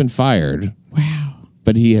charged. He has been fired. Wow.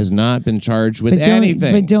 But he has not been charged with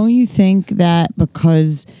anything. But don't you think that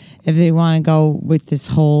because if they want to go with this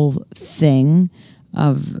whole thing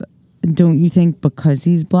of, don't you think because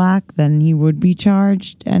he's black, then he would be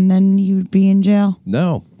charged and then he would be in jail?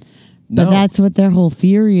 No. But that's what their whole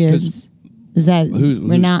theory is. Is that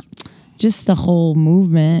we're not, just the whole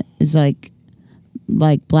movement is like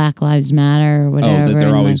Black Lives Matter or whatever. Oh, that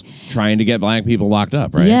they're always trying to get black people locked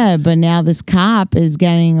up, right? Yeah, but now this cop is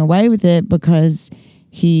getting away with it because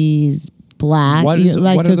he's black. What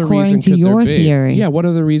other reason could your theory? Yeah, what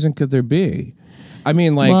other reason could there be? I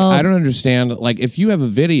mean, I don't understand. Like, if you have a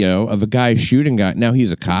video of a guy shooting guy, now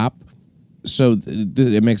he's a cop, so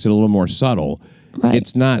it makes it a little more subtle. Right.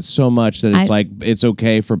 It's not so much that it's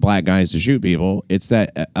okay for black guys to shoot people. It's that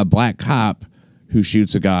a black cop who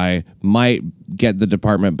shoots a guy might get the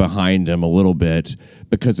department behind him a little bit,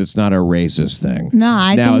 because it's not a racist thing. No,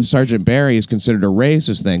 I now think Sergeant Barry is considered a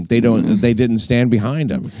racist thing. They didn't stand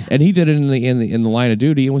behind him, and he did it in the line of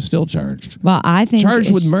duty and was still charged. Well, I think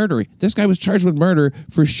Charged with murder. This guy was charged with murder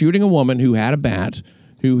for shooting a woman who had a bat,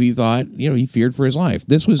 who he thought, he feared for his life.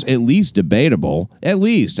 This was at least debatable,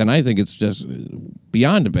 and I think it's just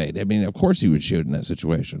beyond debate. I mean, of course he would shoot in that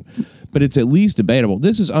situation, but it's at least debatable.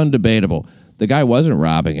 This is undebatable. The guy wasn't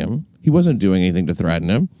robbing him. He wasn't doing anything to threaten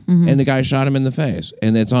him, and the guy shot him in the face,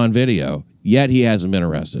 and it's on video. Yet he hasn't been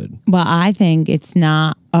arrested. Well, I think it's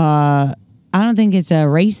not. I don't think it's a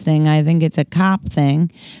race thing. I think it's a cop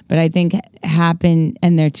thing. But I think happened,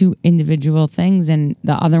 and they're two individual things. And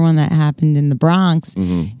the other one that happened in the Bronx,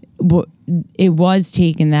 it was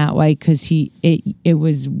taken that way because it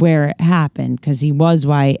was where it happened because he was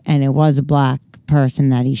white and it was a black person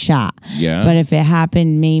that he shot. Yeah. But if it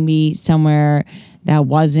happened maybe somewhere that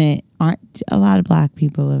aren't a lot of black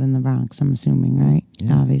people live in the Bronx, I'm assuming, right?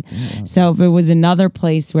 Yeah. So if it was another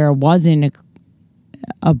place where it wasn't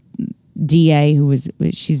a DA who was,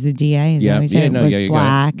 she's the DA, is that what you said? It was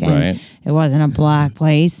black and it wasn't a black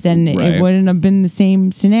place, then it wouldn't have been the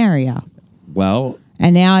same scenario. Well,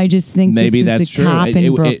 and now I just think maybe this is a cop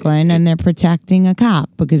in Brooklyn and they're protecting a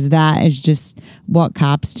cop because that is just what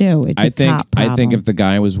cops do. It's a cop problem. I think if the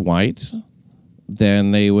guy was white,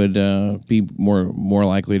 then they would be more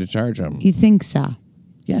likely to charge him. You think so?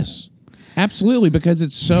 Yes, absolutely, because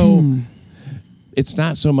it's so. It's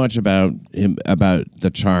not so much about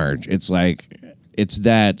the charge. It's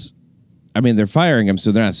that. I mean, they're firing him,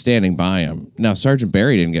 so they're not standing by him. Now, Sergeant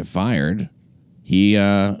Barry didn't get fired. He,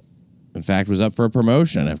 in fact, was up for a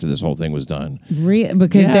promotion after this whole thing was done.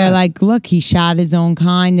 Because they're like, look, he shot his own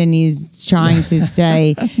kind, and he's trying to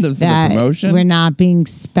say that we're not being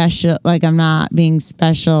special. Like, I'm not being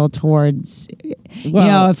special towards,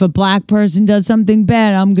 if a black person does something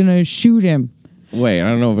bad, I'm gonna shoot him. Wait, I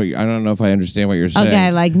don't know if I understand what you're saying.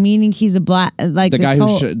 Okay, like meaning he's a black, like the guy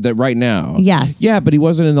that right now. Yes. Yeah, but he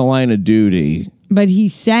wasn't in the line of duty. But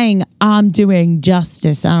he's saying, I'm doing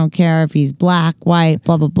justice. I don't care if he's black, white,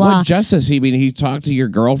 blah, blah, blah. What justice? He talked to your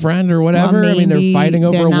girlfriend or whatever? Well, I mean, they're fighting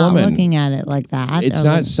over a woman. They're not looking at it like that. It's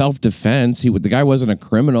not self-defense. The guy wasn't a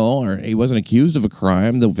criminal or he wasn't accused of a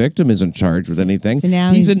crime. The victim isn't charged with anything. So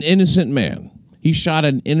now he's an innocent man. He shot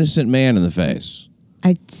an innocent man in the face.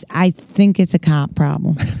 I think it's a cop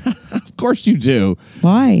problem. Of course you do.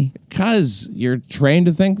 Why? Because you're trained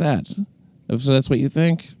to think that. So that's what you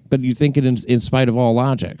think? But you think it in spite of all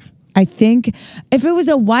logic. I think if it was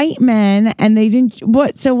a white man and they didn't...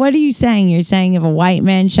 So what are you saying? You're saying if a white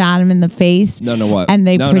man shot him in the face... what? And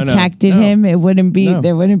they protected him, it wouldn't be...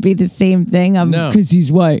 There wouldn't be the same thing of... Because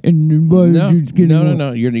he's white and...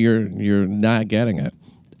 No. You're not getting it.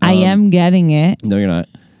 I am getting it. No, you're not.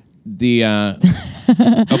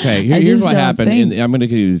 Okay, here's what happened. I'm going to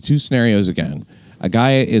give you two scenarios again. A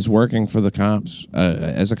guy is working for the cops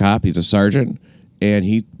as a cop. He's a sergeant, and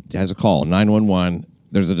he has a call, 911.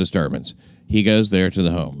 There's a disturbance. He goes there to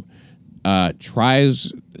the home,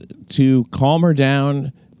 tries to calm her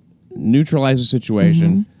down, neutralize the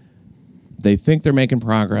situation. They think they're making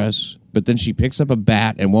progress, but then she picks up a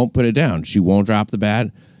bat and won't put it down. She won't drop the bat.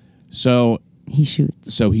 So he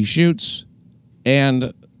shoots.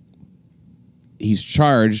 And he's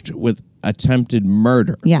charged with attempted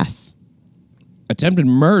murder. Yes. Attempted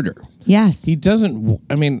murder. Yes. He doesn't...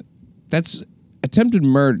 I mean, that's attempted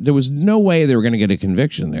murder. There was no way they were going to get a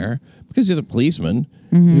conviction there because he's a policeman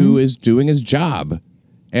who is doing his job.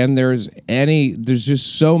 And there's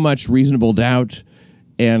just so much reasonable doubt,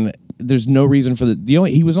 and there's no reason for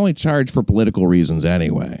he was only charged for political reasons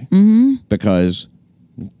anyway. Because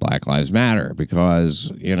Black Lives Matter,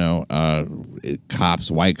 because white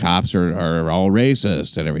cops are all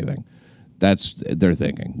racist and everything. That's their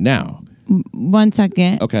thinking. Now, 1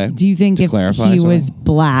 second. Okay. Do you think if he was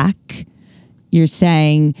black, you're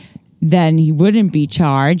saying then he wouldn't be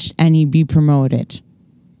charged and he'd be promoted?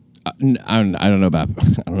 I don't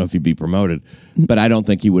know if he'd be promoted, but I don't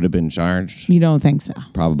think he would have been charged. You don't think so?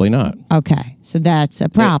 Probably not. Okay, so that's a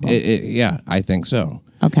problem. Yeah, I think so.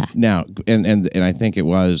 Okay. Now, and I think it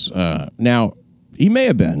was. Now, he may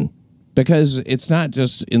have been, because it's not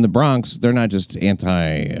just in the Bronx. They're not just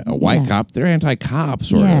anti-white cop. They're anti-cop,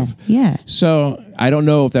 sort of. Yeah. So I don't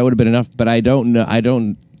know if that would have been enough, but I don't know.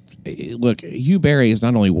 Look, Hugh Barry is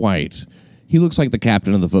not only white. He looks like the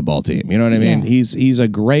captain of the football team. You know what I mean? Yeah. He's a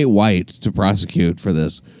great white to prosecute for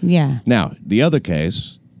this. Yeah. Now, the other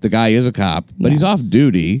case, the guy is a cop, but he's off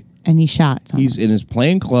duty. And he shot someone. He's in his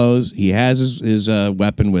plain clothes. He has his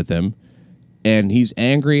weapon with him. And he's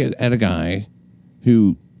angry at a guy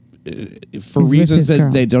who, for reasons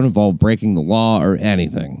that they don't involve breaking the law or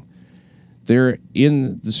anything, They're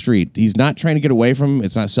in the street. He's not trying to get away from him.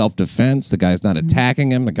 It's not self-defense. The guy's not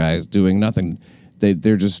attacking him. The guy's doing nothing.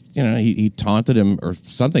 They're just, he taunted him or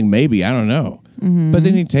something, maybe. I don't know. But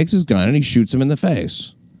then he takes his gun and he shoots him in the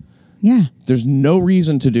face. Yeah. There's no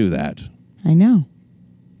reason to do that. I know.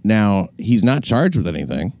 Now, he's not charged with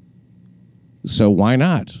anything. So why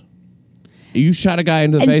not? You shot a guy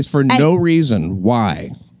in the face for no reason.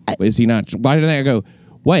 Why? Is he not? Why did I go,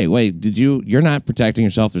 wait, you're not protecting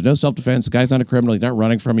yourself. There's no self-defense. The guy's not a criminal. He's not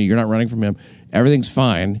running from you. You're not running from him. Everything's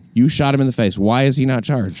fine. You shot him in the face. Why is he not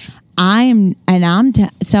charged?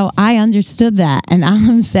 So I understood that, and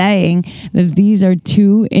I'm saying that these are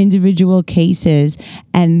two individual cases,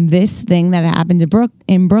 and this thing that happened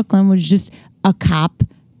in Brooklyn was just a cop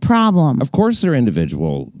problem. Of course, they're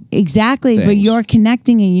individual. Exactly, things. But you're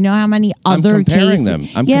connecting it. You know how many other cases?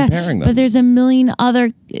 I'm comparing them. But there's a million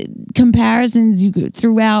other comparisons you could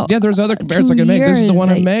throughout. Yeah, there's other comparisons I can make. This is the one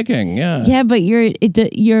I'm making. Yeah. Yeah, but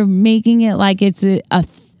you're making it like it's a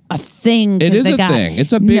thing. It is a thing.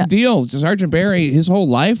 It's a big deal. Sergeant Barry, his whole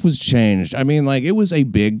life was changed. I mean, like, it was a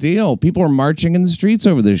big deal. People were marching in the streets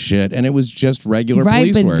over this shit, and it was just regular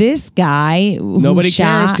police work. Right, but this guy nobody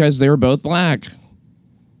cares because they were both black.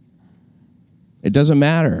 It doesn't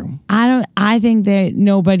matter. I think that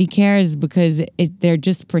nobody cares because they're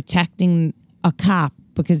just protecting a cop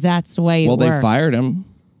because that's the way it works. Well, they fired him.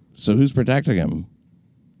 So who's protecting him?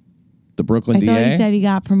 The Brooklyn DA? I thought he said he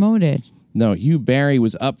got promoted. No, Hugh Barry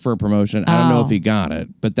was up for a promotion. I don't know if he got it,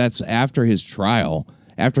 but that's after his trial,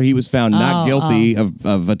 after he was found not guilty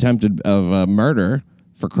of attempted murder,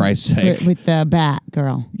 for Christ's sake. With the bat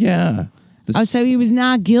girl. Yeah. So he was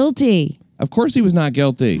not guilty. Of course he was not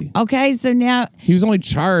guilty. Okay, so now... He was only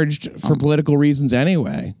charged for political reasons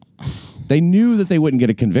anyway. They knew that they wouldn't get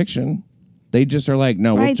a conviction. They just are like,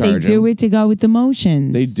 no, we'll charge him. They do it to go with the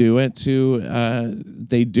motions. They do it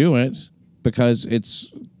because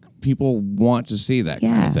it's... People want to see that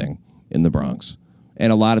kind of thing in the Bronx.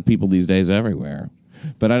 And a lot of people these days everywhere.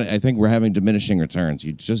 But I think we're having diminishing returns.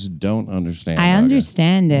 You just don't understand. I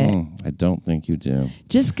understand it. I don't think you do.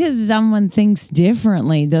 Just because someone thinks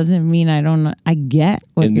differently doesn't mean I get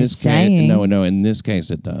what you're saying. No, in this case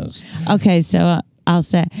it does. Okay, so I'll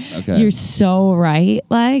say you're so right.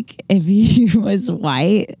 Like, if he was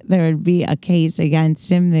white, there would be a case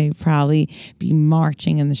against him. They'd probably be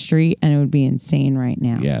marching in the street, and it would be insane right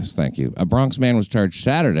now. Yes, thank you. A Bronx man was charged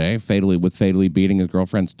Saturday fatally beating his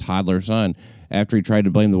girlfriend's toddler son after he tried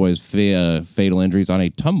to blame the boy's fatal injuries on a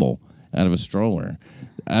tumble out of a stroller.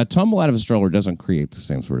 A tumble out of a stroller doesn't create the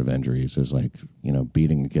same sort of injuries as, like,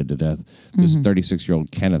 beating a kid to death. This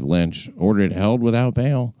 36-year-old Kenneth Lynch ordered held without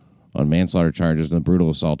bail on manslaughter charges and the brutal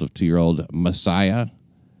assault of 2-year-old Messiah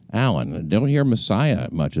Allen. Don't hear Messiah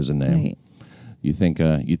much as a name. Right. You think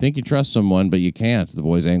you trust someone, but you can't, the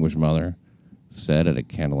boy's anguished mother said at a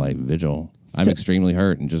candlelight vigil. I'm extremely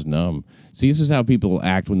hurt and just numb. See, this is how people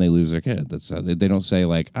act when they lose their kid. That's they don't say,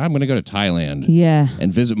 like, I'm going to go to Thailand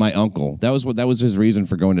and visit my uncle. That was his reason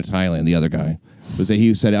for going to Thailand, the other guy. Was that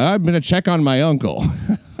he said, I'm going to check on my uncle.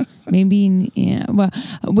 Maybe, yeah. Well,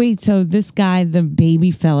 wait, so this guy, the baby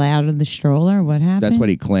fell out of the stroller? What happened? That's what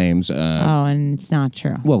he claims. And it's not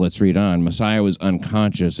true. Well, let's read on. Messiah was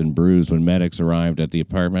unconscious and bruised when medics arrived at the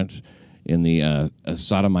apartment in the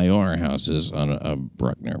Sotomayor houses on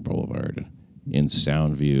Bruckner Boulevard in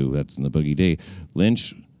Soundview. That's in the Boogie D.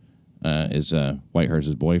 Lynch is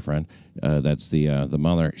Whitehurst's boyfriend. That's the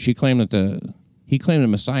mother. He claimed that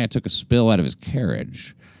Messiah took a spill out of his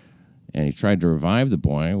carriage, and he tried to revive the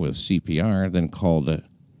boy with CPR, then called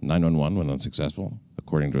 911 when unsuccessful,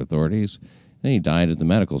 according to authorities. Then he died at the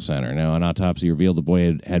medical center. Now, an autopsy revealed the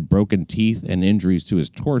boy had broken teeth and injuries to his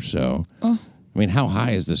torso. Oh. I mean, how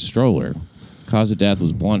high is this stroller? Cause of death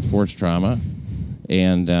was blunt force trauma.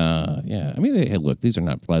 And, I mean, hey, look, these are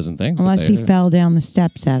not pleasant things. Unless he fell down the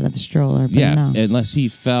steps out of the stroller. But no. Unless he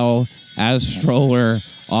fell as a stroller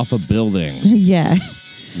off a building. Yeah.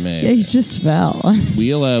 Man. Yeah, he just fell.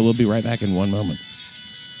 We'll be right back in one moment.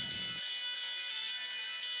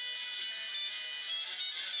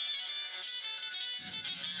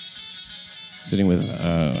 Sitting with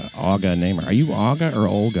Olga Namer. Are you Olga or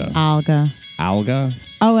Olga? Olga. Olga?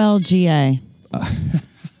 OLGA.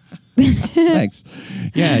 Thanks.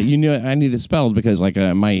 Yeah, you knew I need it spelled because, like,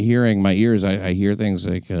 my ears, I hear things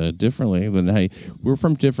like differently than we're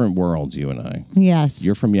from different worlds, you and I. Yes.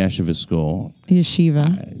 You're from Yeshiva school.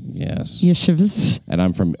 Yeshiva. Yes. Yeshivas. And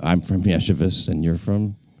I'm from Yeshivas, and you're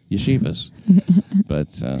from Yeshivas.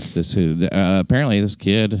 But apparently this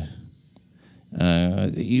kid,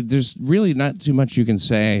 there's really not too much you can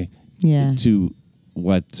say to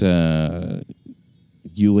what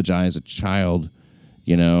eulogize a child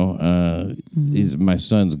My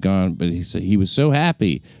son's gone, but he said he was so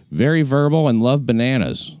happy, very verbal, and loved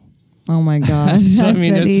bananas. Oh my God. That's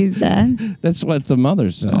what he said? That's what the mother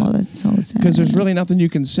said. Oh, that's so sad. Because there's really nothing you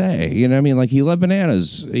can say. You know what I mean? Like, he loved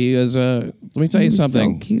bananas. He was, let me tell you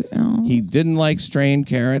something. So cute. Oh. He didn't like strained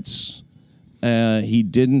carrots. He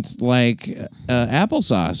didn't like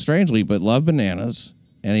applesauce, strangely, but loved bananas.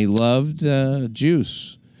 And he loved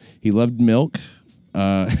juice. He loved milk.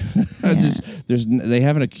 They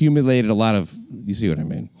haven't accumulated a lot of. You see what I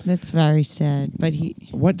mean? That's very sad. But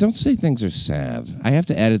what? Don't say things are sad. I have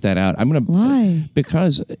to edit that out. I'm gonna. Why?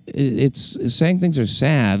 Because it's saying things are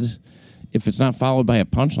sad. If it's not followed by a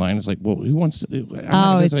punchline, it's like, well, who wants to?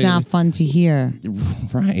 It's not fun to hear.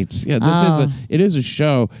 Right? Yeah. It is a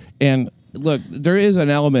show, and look, there is an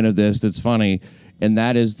element of this that's funny, and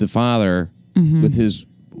that is the father with his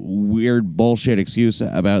weird bullshit excuse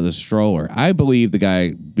about the stroller. I believe the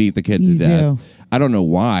guy beat the kid to death. I don't know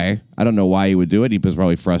why. I don't know why he would do it. He was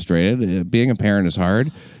probably frustrated. Being a parent is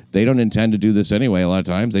hard. They don't intend to do this anyway. A lot of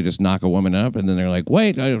times they just knock a woman up and then they're like,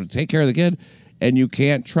 wait, I don't take care of the kid. And you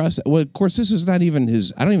can't trust. Well, of course, this is not even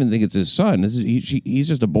his. I don't even think it's his son. He's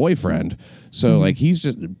just a boyfriend. So like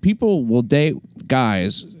people will date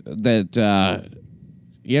guys that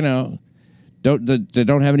that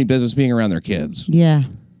don't have any business being around their kids. Yeah.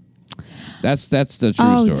 That's the true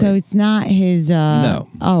story. Oh, so it's not his... No.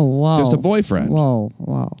 Oh, whoa. Just a boyfriend. Whoa.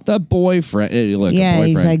 The boyfriend. Look, yeah, a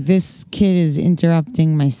boyfriend. He's like, this kid is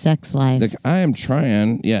interrupting my sex life. Like, I am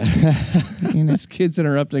trying. Yeah. This kid's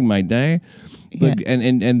interrupting my day. Look,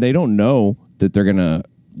 and they don't know that they're going to...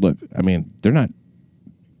 Look, I mean, they're not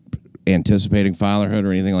anticipating fatherhood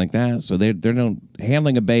or anything like that. So they're not...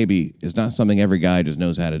 Handling a baby is not something every guy just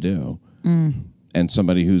knows how to do. And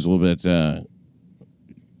somebody who's a little bit...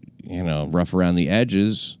 rough around the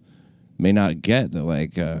edges may not get the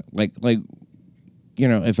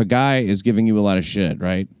if a guy is giving you a lot of shit,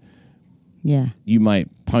 right? Yeah. You might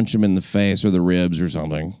punch him in the face or the ribs or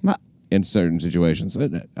something in certain situations.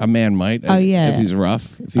 A man might. Oh, yeah. If he's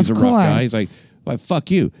rough. If he's a rough guy, he's like, well, fuck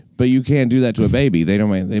you. But you can't do that to a baby. They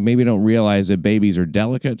maybe don't realize that babies are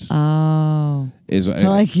delicate. Oh.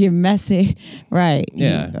 Like you're messy. Right.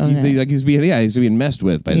 Yeah. He's being messed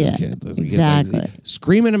with by this kid. Exactly. Like,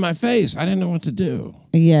 screaming in my face. I didn't know what to do.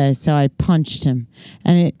 Yeah, so I punched him.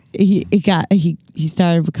 And he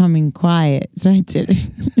started becoming quiet. So I did it.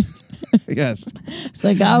 Yes. It's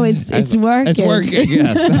like, it's working. It's working,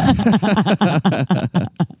 yes.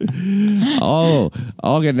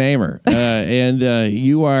 Olga Namer. And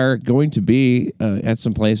you are going to be at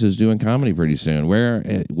some places doing comedy pretty soon. Where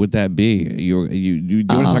would that be? Do you want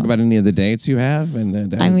to talk about any of the dates you have?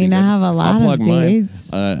 And I have a lot of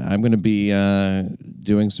dates. I'm going to be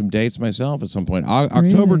doing some dates myself at some point.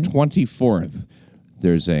 October 24th.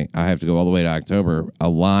 I have to go all the way to October, a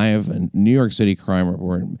live New York City crime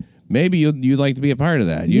report. Maybe you'd like to be a part of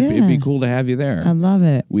that. It'd be cool to have you there. I love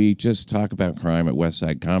it. We just talk about crime at West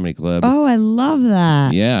Side Comedy Club. Oh, I love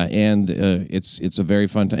that. Yeah, and it's a very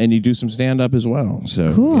fun time. And you do some stand-up as well.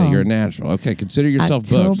 So cool. Yeah, you're a natural. Okay, consider yourself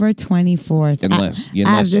October booked. 24th. Unless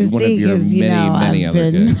one of your many other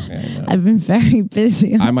gigs. Yeah, I've been very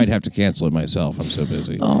busy. I might have to cancel it myself. I'm so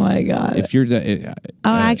busy. Oh, my God. If you're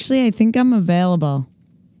actually, I think I'm available.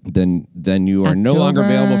 Then you are no longer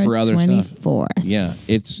available for other 24th. stuff. Yeah,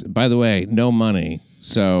 it's, by the way, no money.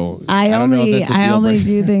 So I don't know if that's a deal only breaker.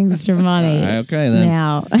 do things for money. Okay, then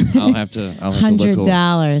now I'll have to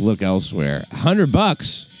 $100. Look elsewhere.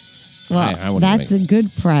 $100. Well, that's a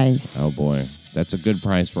good price. Oh boy, that's a good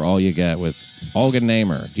price for all you get with Olga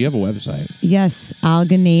Namer. Do you have a website? Yes,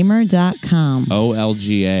 OLGANamer.com.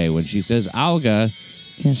 OLGA. When she says Olga,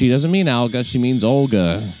 she doesn't mean Olga. She means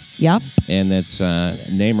Olga. Yep. And that's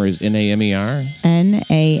Namer is Namer. Namer.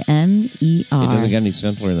 It doesn't get any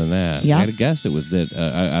simpler than that. Yep. I had a guest that was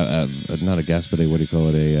not a guest, but a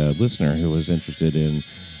listener who was interested in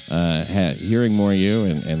hearing more of you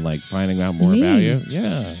and like finding out more about you.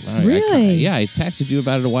 Yeah. Really? I texted you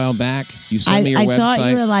about it a while back. You sent me your website. I thought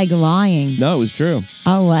you were like lying. No, it was true.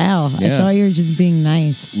 Oh wow. Yeah. I thought you were just being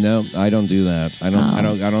nice. No, I don't do that.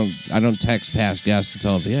 I don't text past guests and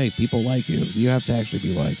tell them, hey, people like you. You have to actually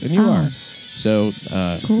be liked. And you are. So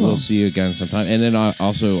cool. We'll see you again sometime. And then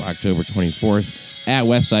also October 24th at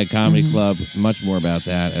Westside Comedy Club. Much more about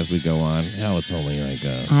that as we go on. Hell, it's only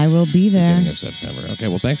I will be there. Beginning of September. Okay,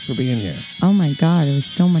 well, thanks for being here. Oh my God, it was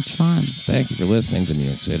so much fun. Thank you for listening to New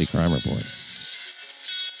York City Crime Report.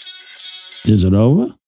 Is it over?